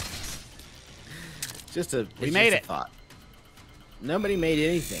 We made it. Thought. Nobody made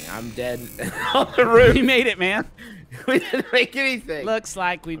anything. I'm dead on the roof. We made it, man. We didn't make anything. Looks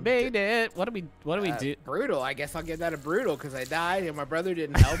like we made it. What do we do? Brutal. I guess I'll give that a brutal because I died and my brother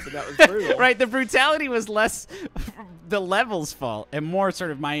didn't help, and that was brutal. Right. The brutality was less the level's fault and more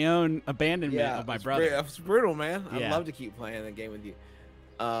sort of my own abandonment of my brother. It's brutal, man. I'd love to keep playing the game with you.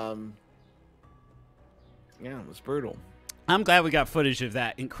 Yeah, it was brutal. I'm glad we got footage of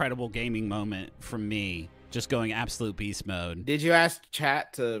that incredible gaming moment from me just going absolute beast mode. Did you ask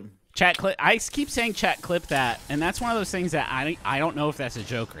chat to... Chat clip. I keep saying chat clip that, and that's one of those things that I don't know if that's a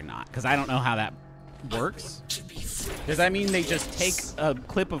joke or not, because I don't know how that works. Does that mean they just take a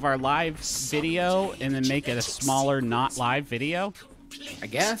clip of our live video and then make it a smaller, not live video? I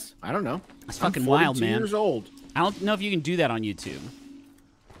guess. I don't know. That's fucking wild, man. 42 years old. I don't know if you can do that on YouTube.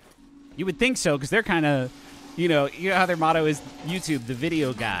 You would think so, because they're kind of, you know how their motto is YouTube, the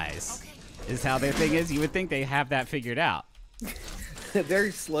video guys, is how their thing is. You would think they have that figured out.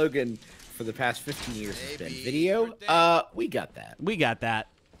 Their slogan for the past 15 years has been video. We got that. We got that.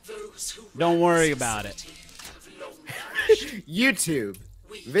 Don't worry about it. YouTube.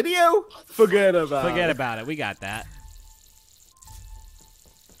 Video? Forget about it. We got that.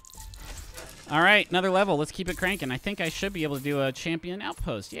 All right, another level. Let's keep it cranking. I think I should be able to do a champion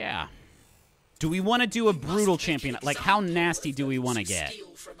outpost. Yeah. Do we want to do a brutal champion? Like, how nasty do we want to get?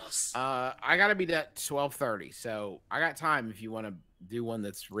 I got to be at 12:30, so I got time if you want to do one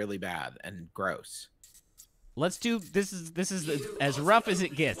that's really bad and gross. Let's do this is as rough as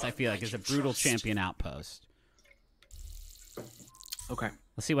it gets, I feel like, as a brutal champion outpost. Okay.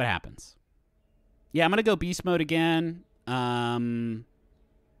 Let's see what happens. Yeah, I'm going to go beast mode again.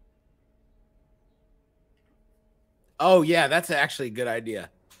 Oh, yeah, that's actually a good idea.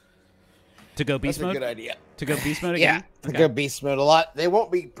 To go beast mode? That's a good idea. To go beast mode again? Yeah, to go beast mode a lot. They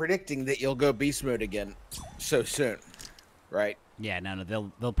won't be predicting that you'll go beast mode again so soon, right? Yeah, no,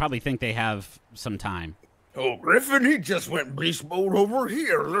 they'll probably think they have some time. Oh, Griffin, he just went beast mode over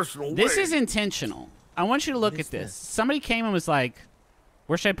here. There's no way. This is intentional. I want you to look at this. Somebody came and was like,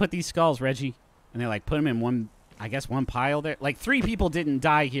 where should I put these skulls, Reggie? And they like put them in one pile there. Like 3 people didn't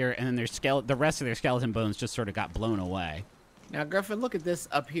die here, and then the rest of their skeleton bones just sort of got blown away. Now, Griffin, look at this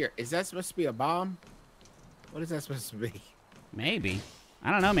up here. Is that supposed to be a bomb? What is that supposed to be? Maybe.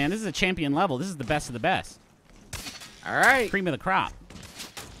 I don't know, man. This is a champion level. This is the best of the best. All right. Cream of the crop.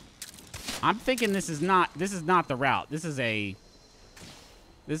 I'm thinking this is not the route. This is a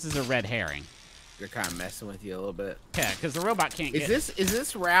red herring. They're kind of messing with you a little bit. Yeah, because the robot can't get... Is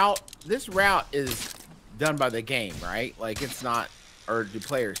this route... This route is done by the game, right? Like, it's not... Or do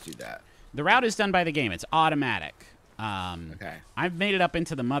players do that? The route is done by the game. It's automatic. Okay. I've made it up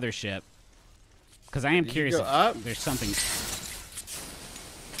into the mothership because I am curious if there's something.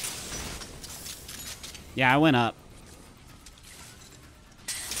 Yeah, I went up.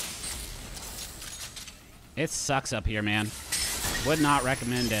 It sucks up here, man. Would not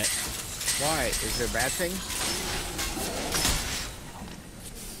recommend it. Why? Is there bad things?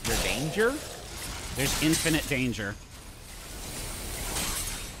 Is there danger? There's infinite danger.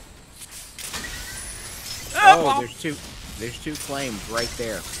 Oh, there's two flames right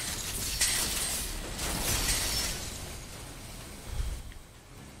there.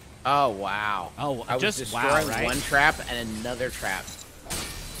 Oh wow. Oh, I was just destroying wow, right? one trap and another trap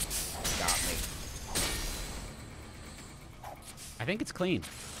got me. I think it's clean.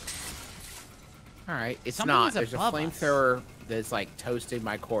 All right, it's Something not. is There's a above flamethrower that's like toasted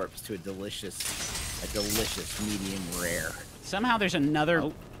my corpse to a delicious medium rare. Somehow there's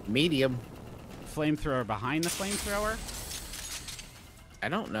another medium flamethrower behind the flamethrower. I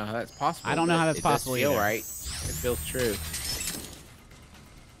don't know how that's possible. I don't know how that's possible either. It either. Right. It feels true.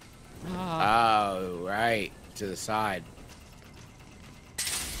 Oh, right. To the side.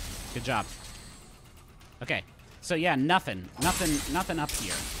 Good job. Okay. So yeah, nothing up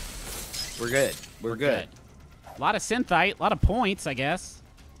here. We're good. We're good. A lot of synthite, a lot of points, I guess.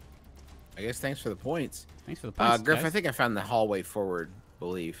 I guess thanks for the points. Thanks for the points, Griff, guys. I think I found the hallway forward,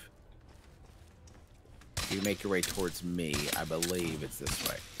 believe. You make your way towards me. I believe it's this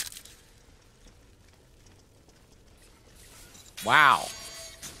way. Wow.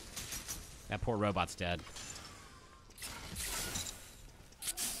 That poor robot's dead.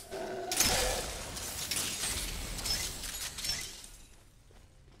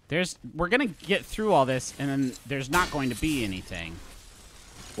 We're gonna get through all this, and then there's not going to be anything.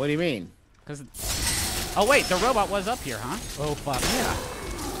 What do you mean? Because, oh wait, the robot was up here, huh? Oh fuck. Yeah.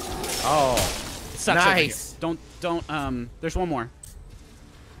 Oh, It sucks nice. over here. Don't. There's one more.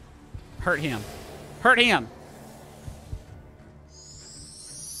 Hurt him. Hurt him.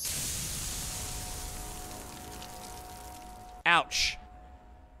 Ouch.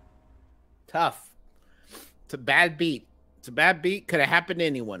 Tough. It's a bad beat. It's a bad beat. Could have happened to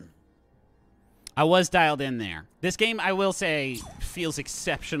anyone. I was dialed in there. This game, I will say, feels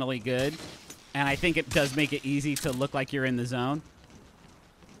exceptionally good. And I think it does make it easy to look like you're in the zone.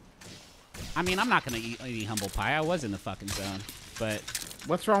 I mean, I'm not going to eat any humble pie. I was in the fucking zone. But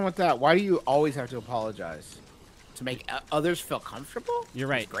What's wrong with that? Why do you always have to apologize? To make others feel comfortable? You're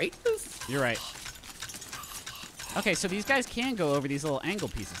right. Greatness? You're right. Okay, so these guys can go over these little angle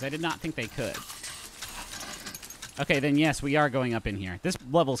pieces. I did not think they could. Okay, then yes, we are going up in here. This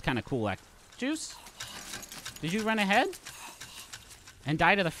level's kind of cool. Juice? Did you run ahead? And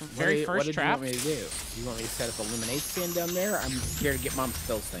die to the very first trap? What did you want me to do? You want me to set up a lemonade stand down there? I'm here to get Mom's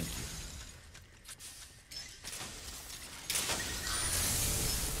pills, thank you.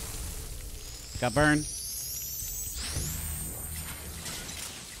 Got burned.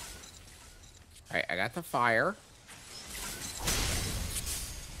 Alright, I got the fire.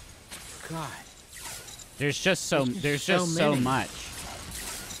 God. There's just so much.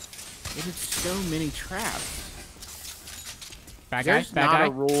 It is so many traps. Bad guy? There's Bad not guy? a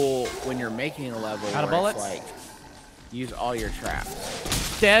rule when you're making a level Out of where bullets? it's like, use all your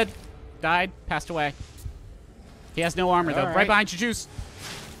traps. Dead. Died. Passed away. He has no armor, though. All right. Right behind you, Juice.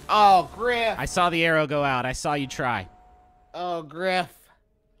 Oh, Griff. I saw the arrow go out. I saw you try. Oh, Griff.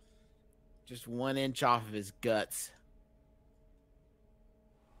 Just 1 inch off of his guts.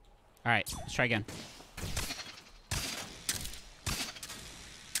 All right. Let's try again.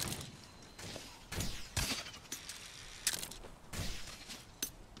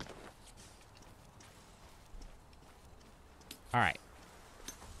 All right.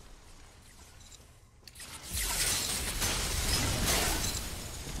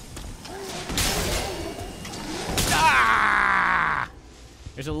 Ah!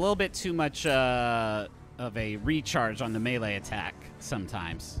 There's a little bit too much of a recharge on the melee attack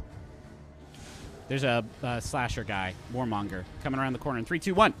sometimes. There's a slasher guy, Warmonger, coming around the corner in 3,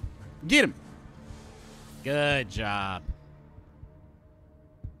 2, 1. Get him. Good job.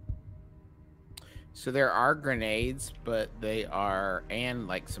 So there are grenades, but they are, and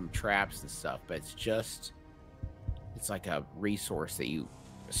like some traps and stuff, but it's like a resource that you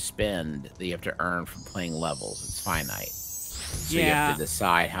spend that you have to earn from playing levels. It's finite. So you have to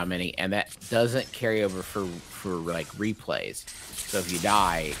decide how many, and that doesn't carry over for like replays. So if you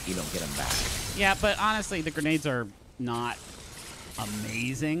die, you don't get them back. Yeah, but honestly, the grenades are not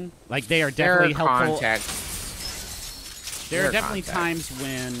amazing. Like, they are definitely helpful. There are definitely times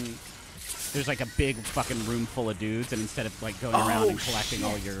when there's like a big fucking room full of dudes, and instead of like going around and collecting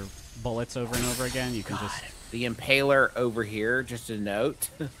all your bullets over and over again, you can just... The impaler over here, just a note.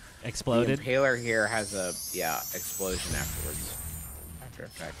 Exploded. The impaler here has a, explosion afterwards. After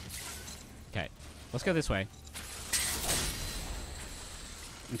effect. Okay, let's go this way.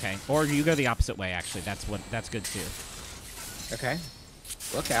 Okay, or you go the opposite way, actually. That's good too. Okay.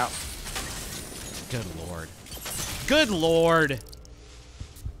 Look out. Good lord. Good lord!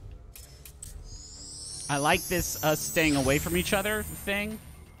 I like this us staying away from each other thing.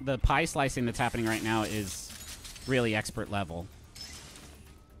 The pie slicing that's happening right now is really expert level.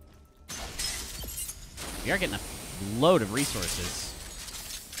 We are getting a load of resources.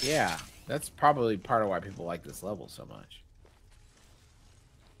 Yeah, that's probably part of why people like this level so much.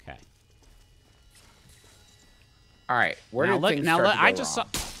 Okay. All right, where now did look, things now start look, to go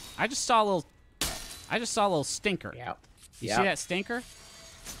I just saw a little stinker. Yeah. You see that stinker?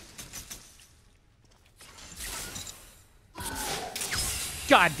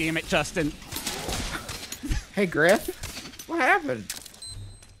 God damn it, Justin. Hey, Griff. What happened?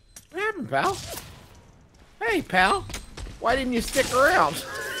 What happened, pal? Hey, pal. Why didn't you stick around?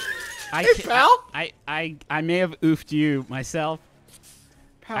 Hey, pal. I may have oofed you myself.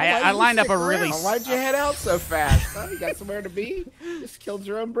 Pal, I lined up a really... Why'd you head out so fast? Huh? You got somewhere to be? Just killed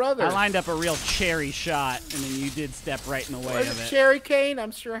your own brother. I lined up a real cherry shot, and then you did step right in the way of it. Cherry Cane?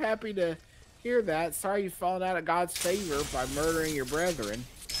 I'm sure happy to hear that. Sorry you've fallen out of God's favor by murdering your brethren.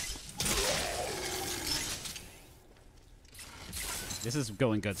 This is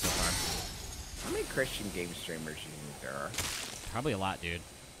going good so far. How many Christian game streamers do you think there are? Probably a lot, dude.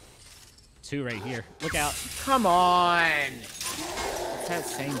 2 right here. Look out. Come on! It's that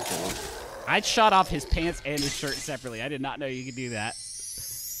same dude. I shot off his pants and his shirt separately. I did not know you could do that.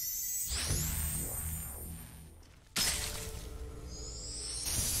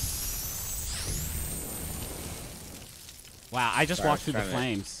 Wow, I just walked through the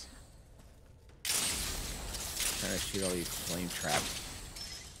flames. Trying to shoot all these flame traps.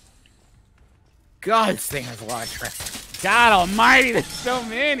 God, this thing has a lot of traps. God almighty, there's so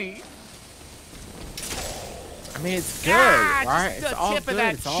many. I mean, it's good, right? The tip of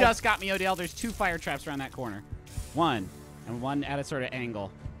that just got me, Odell. There's 2 fire traps around that corner. 1, and 1 at a sort of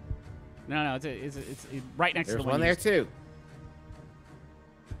angle. No, it's right next to the one. There's one there, too.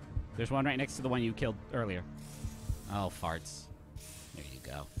 There's one right next to the one you killed earlier. Oh, farts. There you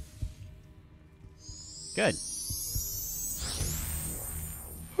go. Good.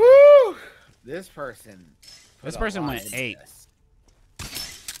 Woo! This person went 8.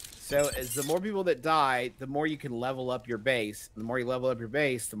 So as the more people that die, the more you can level up your base. The more you level up your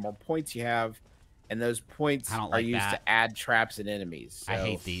base, the more points you have, and those points are used to add traps and enemies. So I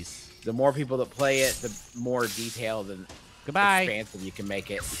hate these. The more people that play it, the more detailed and expansive you can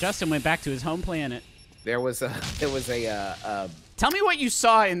make it. Justin went back to his home planet. There was a Tell me what you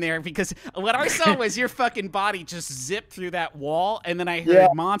saw in there, because what I saw was your fucking body just zip through that wall, and then I heard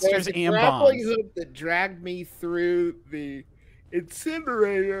monsters and bombs. Grappling hook that dragged me through the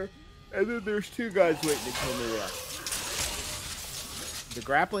incinerator, and then there's 2 guys waiting to kill me there. The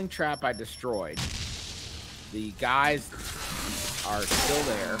grappling trap I destroyed. The guys are still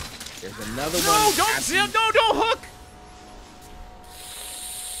there. There's another one. No, don't zip! No, don't hook!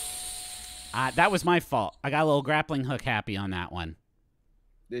 That was my fault. I got a little grappling hook happy on that one.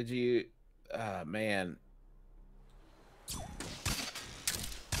 Did you? Man.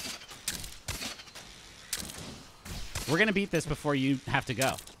 We're going to beat this before you have to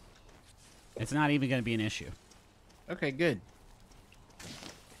go. It's not even going to be an issue. Okay, good.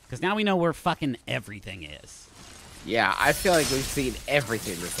 Because now we know where fucking everything is. Yeah, I feel like we've seen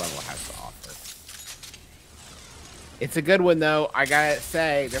everything this level has to offer. It's a good one, though. I gotta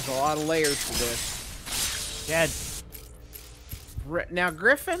say, there's a lot of layers to this. Dead. Now,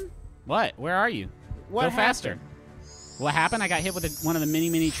 Griffin? What? Where are you? What Go happened? faster. What happened? I got hit with one of the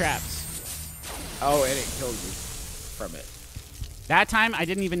mini traps. Oh, and it killed you from it. That time, I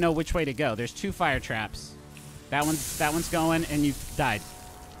didn't even know which way to go. There's 2 fire traps. That one's going, and you died.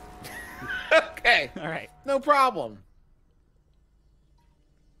 Okay. All right. No problem.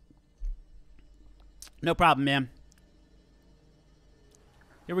 No problem, man.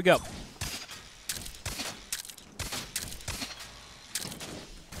 Here we go.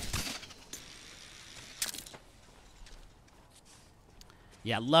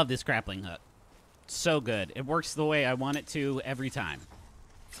 Yeah, love this grappling hook. So good. It works the way I want it to every time.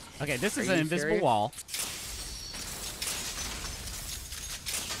 Okay, this is an invisible wall.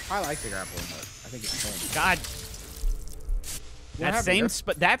 I like the grappling hook. I think it's fun. God.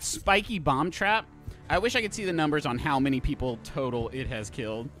 That spiky bomb trap. I wish I could see the numbers on how many people total it has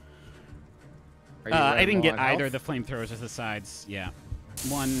killed. I didn't get either of the flamethrowers at the sides. Yeah.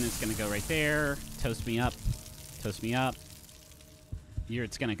 One is going to go right there. Toast me up. Toast me up. Here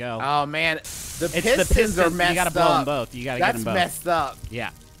it's going to go. Oh, man. The pistons are messed up. You got to blow them both. You got to get them both. That's messed up. Yeah.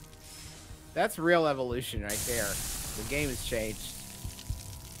 That's real evolution right there. The game has changed.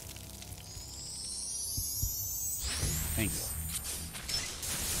 Thanks.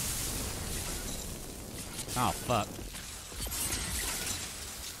 Oh, fuck.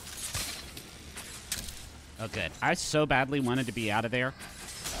 Oh, good. I so badly wanted to be out of there.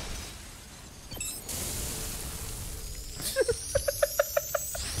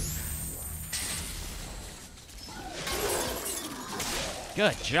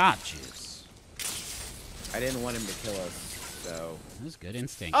 Good job, Juice. I didn't want him to kill us, so... That was good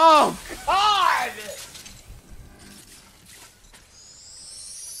instinct. Oh, God!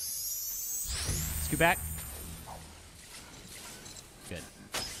 Scoot back. Good.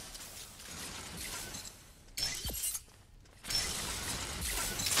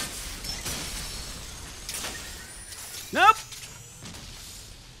 Nope!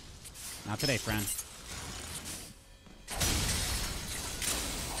 Not today, friend.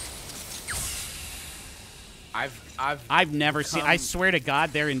 I've never seen... I swear to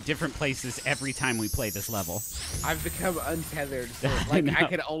God, they're in different places every time we play this level. I've become untethered. So, like, I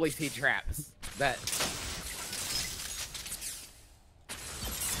can only see traps. That...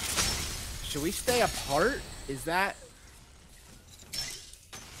 Should we stay apart? Is that...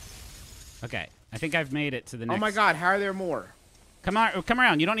 Okay. I think I've made it to the next... Oh my God, how are there more? Come on, come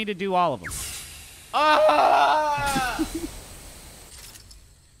around. You don't need to do all of them. Ah!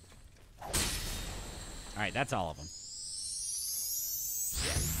 All right, that's all of them.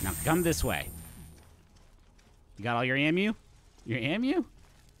 Now come this way. You got all your ammu? Your ammu?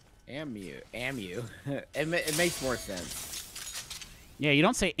 Ammu. It makes more sense. Yeah, you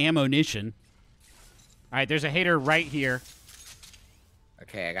don't say ammunition. All right, there's a hater right here.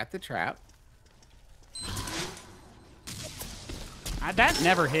 Okay, I got the trap. That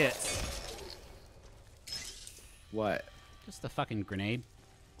never hits. What? Just the fucking grenade.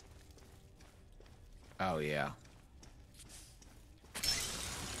 Oh, yeah.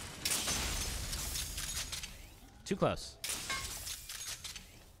 Too close.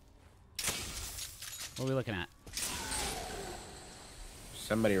 What are we looking at?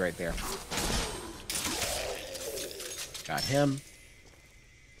 Somebody right there. Got him.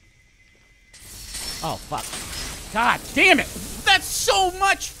 Oh, fuck. God damn it! That's so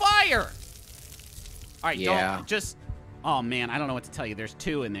much fire! All right, yeah. don't just... Oh, man, I don't know what to tell you. There's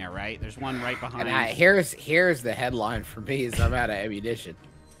two in there, right? There's one right behind. And here's the headline for me is I'm out of ammunition.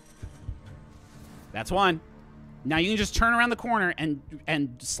 That's one. Now you can just turn around the corner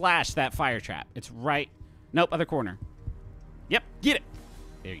and slash that fire trap. It's right... Nope, other corner. Yep, get it.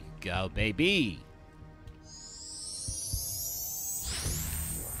 There you go, baby.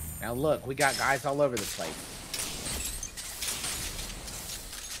 Now look, we got guys all over the place.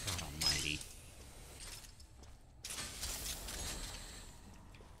 God almighty.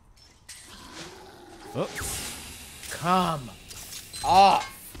 Oh. Come off.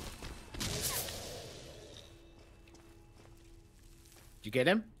 Did you get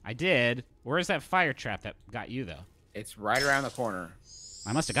him? I did. Where's that fire trap that got you, though? It's right around the corner.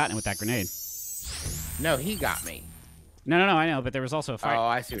 I must have gotten it with that grenade. No, he got me. No, I know, but there was also a fire... Oh,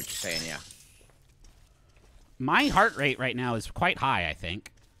 I see what you're saying, yeah. My heart rate right now is quite high, I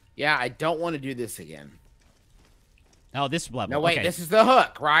think. Yeah, I don't want to do this again. Oh, this level. No, wait, okay. this is the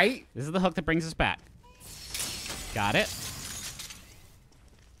hook, right? This is the hook that brings us back. Got it.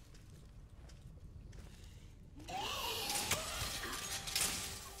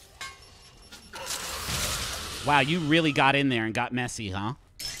 Wow, you really got in there and got messy, huh?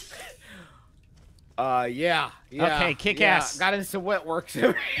 Yeah. Okay, kick ass. Got into some wet work.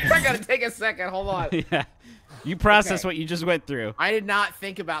 I gotta take a second. Hold on. Yeah. You process Okay. what you just went through. I did not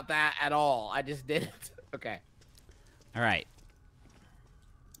think about that at all. I just did it. Okay. All right.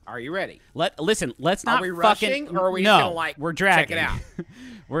 Are you ready? Listen. Let's not we fucking. rushing, or are we no, just gonna, like, we're dragging. check it out?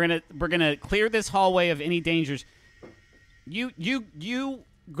 we're gonna clear this hallway of any dangers. You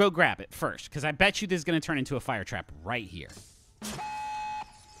go grab it first, because I bet you this is gonna turn into a fire trap right here.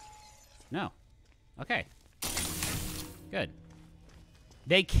 No. Okay. Good.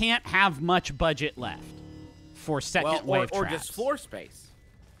 They can't have much budget left for second wave or traps. just floor space.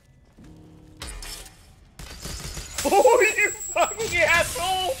 Oh, you fucking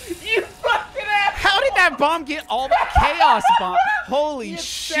asshole! You fucking asshole! How did that bomb get all the chaos bomb? Holy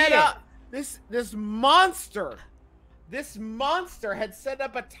shit! Set up this monster. This monster had set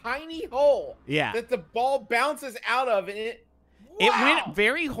up a tiny hole. Yeah. That the ball bounces out of, and it. It Wow! went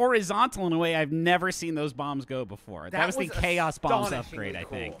very horizontal in a way I've never seen those bombs go before. That was the Chaos Bombs astonishingly upgrade, I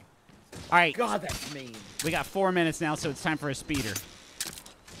think. cool. All right. God, that's mean. We got 4 minutes now, so it's time for a speeder.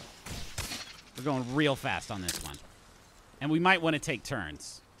 We're going real fast on this one. And we might want to take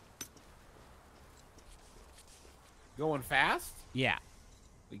turns. Going fast? Yeah.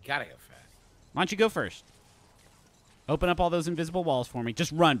 We gotta go fast. Why don't you go first? Open up all those invisible walls for me.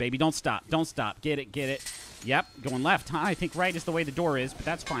 Just run, baby. Don't stop. Don't stop. Get it. Get it. Yep. Going left, huh? I think right is the way the door is, but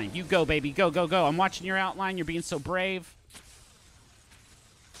that's fine. You go, baby. Go, go, go. I'm watching your outline. You're being so brave.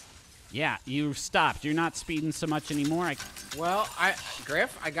 Yeah, you stopped. You're not speeding so much anymore. Well,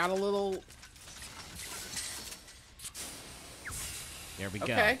 Griff, I got a little... There we go.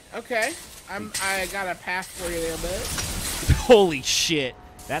 Okay, okay. I got a pass for you there, bud. Holy shit.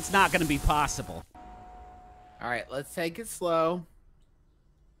 That's not going to be possible. All right, let's take it slow.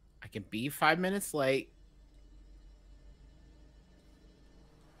 I can be 5 minutes late.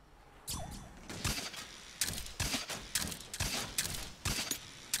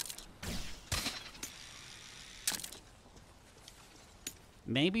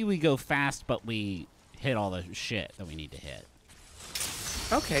 Maybe we go fast, but we hit all the shit that we need to hit.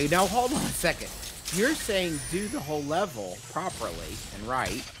 Okay, now hold on a second. You're saying do the whole level properly and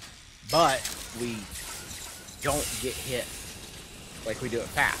right, but we don't get hit like we do it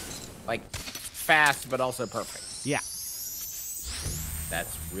fast. Like, fast, but also perfect. Yeah.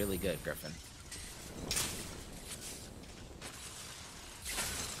 That's really good, Griffin.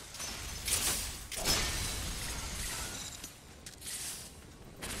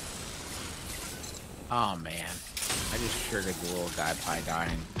 Oh, man. I just triggered the little guy by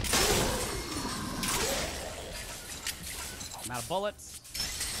dying. I'm out of bullets.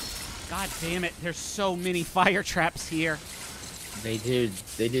 God damn it. There's so many fire traps here. They did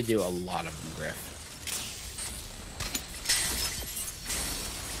do a lot of them, Griff.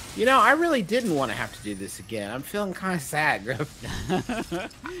 You know, I really didn't want to have to do this again. I'm feeling kind of sad, Griff.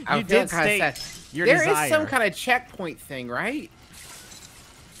 You did state your desire. There is some kind of checkpoint thing, right?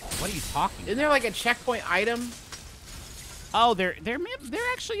 What are you talking about? Isn't there like a checkpoint item? Oh, there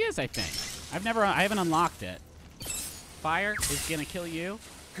actually is, I think. I haven't unlocked it. Fire is gonna kill you.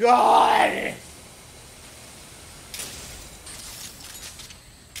 God!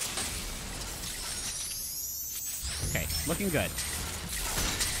 Okay, looking good.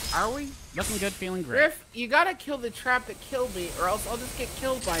 Are we? Looking good, feeling great. Griff, you gotta kill the trap that killed me, or else I'll just get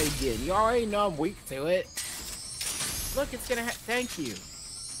killed by it again. You already know I'm weak to it. Look, it's gonna thank you.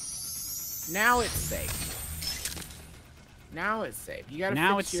 Now it's safe. Now it's safe. You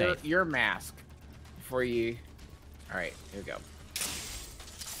gotta fix your mask before you... Alright, here we go.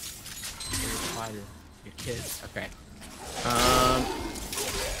 Your kids. Okay.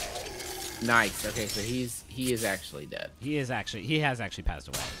 Nice. Okay, so he is actually dead. He has actually passed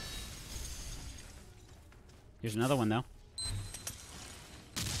away. Here's another one though.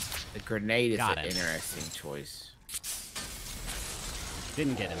 The grenade is Got an it. interesting choice.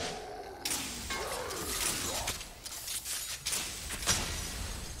 Didn't get him.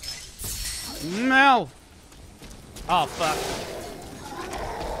 No. Oh fuck.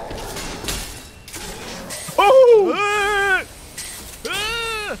 Oh!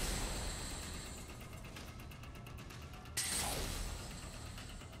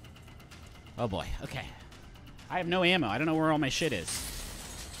 Oh boy. Okay. I have no ammo. I don't know where all my shit is.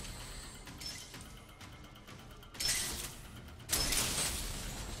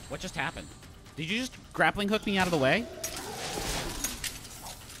 What just happened? Did you just grappling hook me out of the way?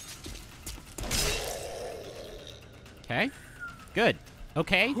 Okay. Good.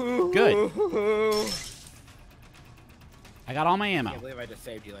 Okay. Good. I got all my ammo. I can't believe I just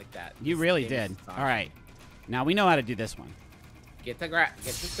saved you like that. You really did. All right. Now we know how to do this one. Get the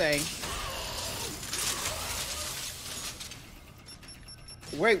thing.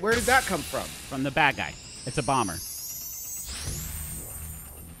 Wait, where did that come from? From the bad guy. It's a bomber.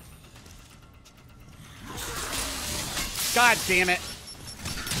 God damn it.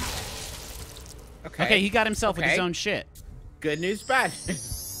 Okay. Okay, he got himself with his own shit. Good news, bad.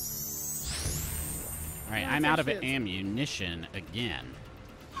 All right, I'm out of ammunition again.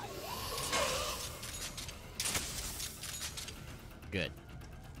 Good.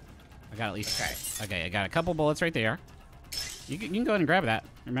 I got at least... Okay, I got a couple bullets right there. You can go ahead and grab that.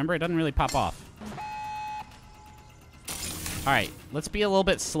 Remember, it doesn't really pop off. All right, let's be a little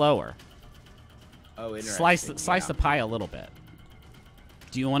bit slower. Oh, interesting. Slice the pie a little bit.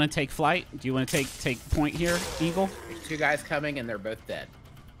 Do you want to take flight? Do you want to take point here, Eagle? There's two guys coming, and they're both dead.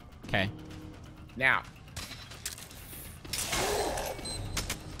 Okay. Now.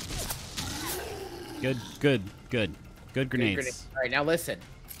 Good grenades. All right, now listen.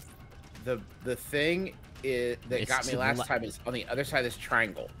 The thing that got me last time is on the other side of this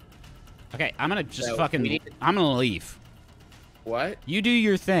triangle. Okay, I'm gonna just I'm gonna leave. What? You do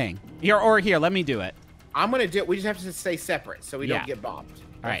your thing. Here, let me do it. I'm gonna do it. We just have to stay separate so we don't get bombed.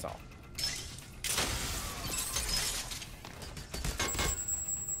 That's all.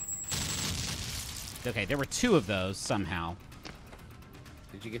 Okay, there were two of those somehow.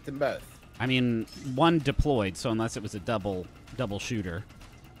 Did you get them both? I mean, one deployed, so unless it was a double shooter.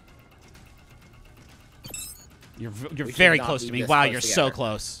 You're very close to me. Wow, you're so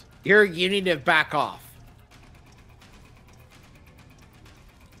close. You need to back off.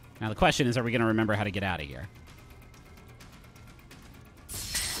 Now the question is, are we going to remember how to get out of here?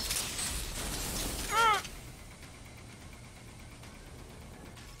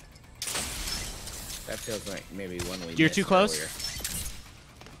 That feels like maybe one we You're too close? Earlier.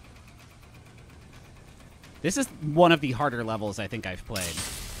 This is one of the harder levels I think I've played.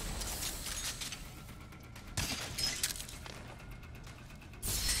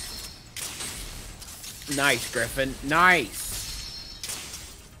 Nice, Griffin. Nice.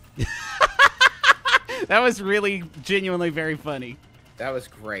 That was really genuinely very funny. That was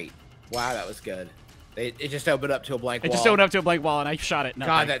great. Wow, that was good. It just opened up to a blank wall. It just opened up to a blank wall, and I shot it.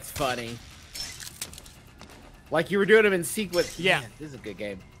 God, that's funny. Like you were doing them in sequence. Yeah. Man, this is a good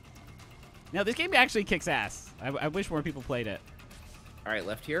game. Now, this game actually kicks ass. I wish more people played it. All right,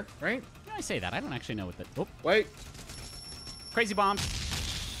 left here, right? Yeah, I say that. I don't actually know what the... Oh. Wait. Crazy bombs.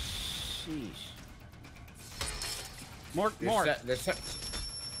 Sheesh. More.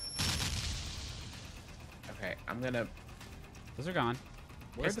 Okay, I'm gonna. Those are gone.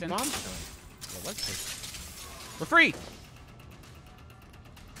 Where's the Piston. bombs going? Yeah, what's this? We're free.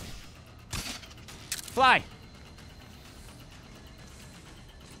 Fly.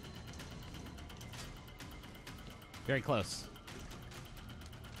 Very close.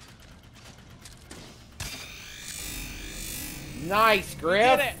 Nice, Griff.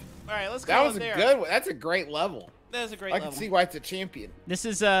 Get it. All right, let's go. That was a there. good one. That's a great level. That was a great I level. can see why it's a champion. This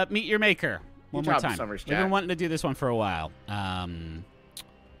is Meet Your Maker. One Good more job, time. Summers, We've Jack. been wanting to do this one for a while.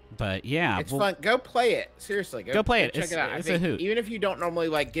 But yeah, It's fun. Go play it. Seriously, Go play it. Check It's- it out. it's I a think hoot. Even if you don't normally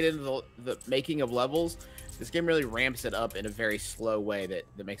like get into the making of levels, this game really ramps it up in a very slow way that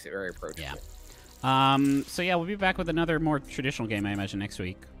makes it very approachable. Yeah. So yeah, we'll be back with another more traditional game, I imagine, next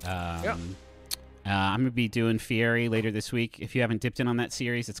week. I'm gonna be doing Fieri later this week. If you haven't dipped in on that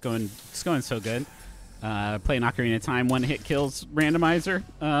series, it's going so good. Playing Ocarina of Time, one-hit kills randomizer.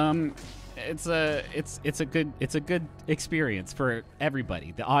 It's a good experience for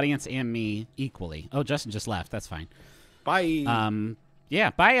everybody, the audience and me equally. Oh, Justin just left. That's fine. Bye. Yeah.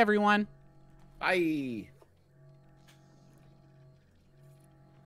 Bye, everyone. Bye.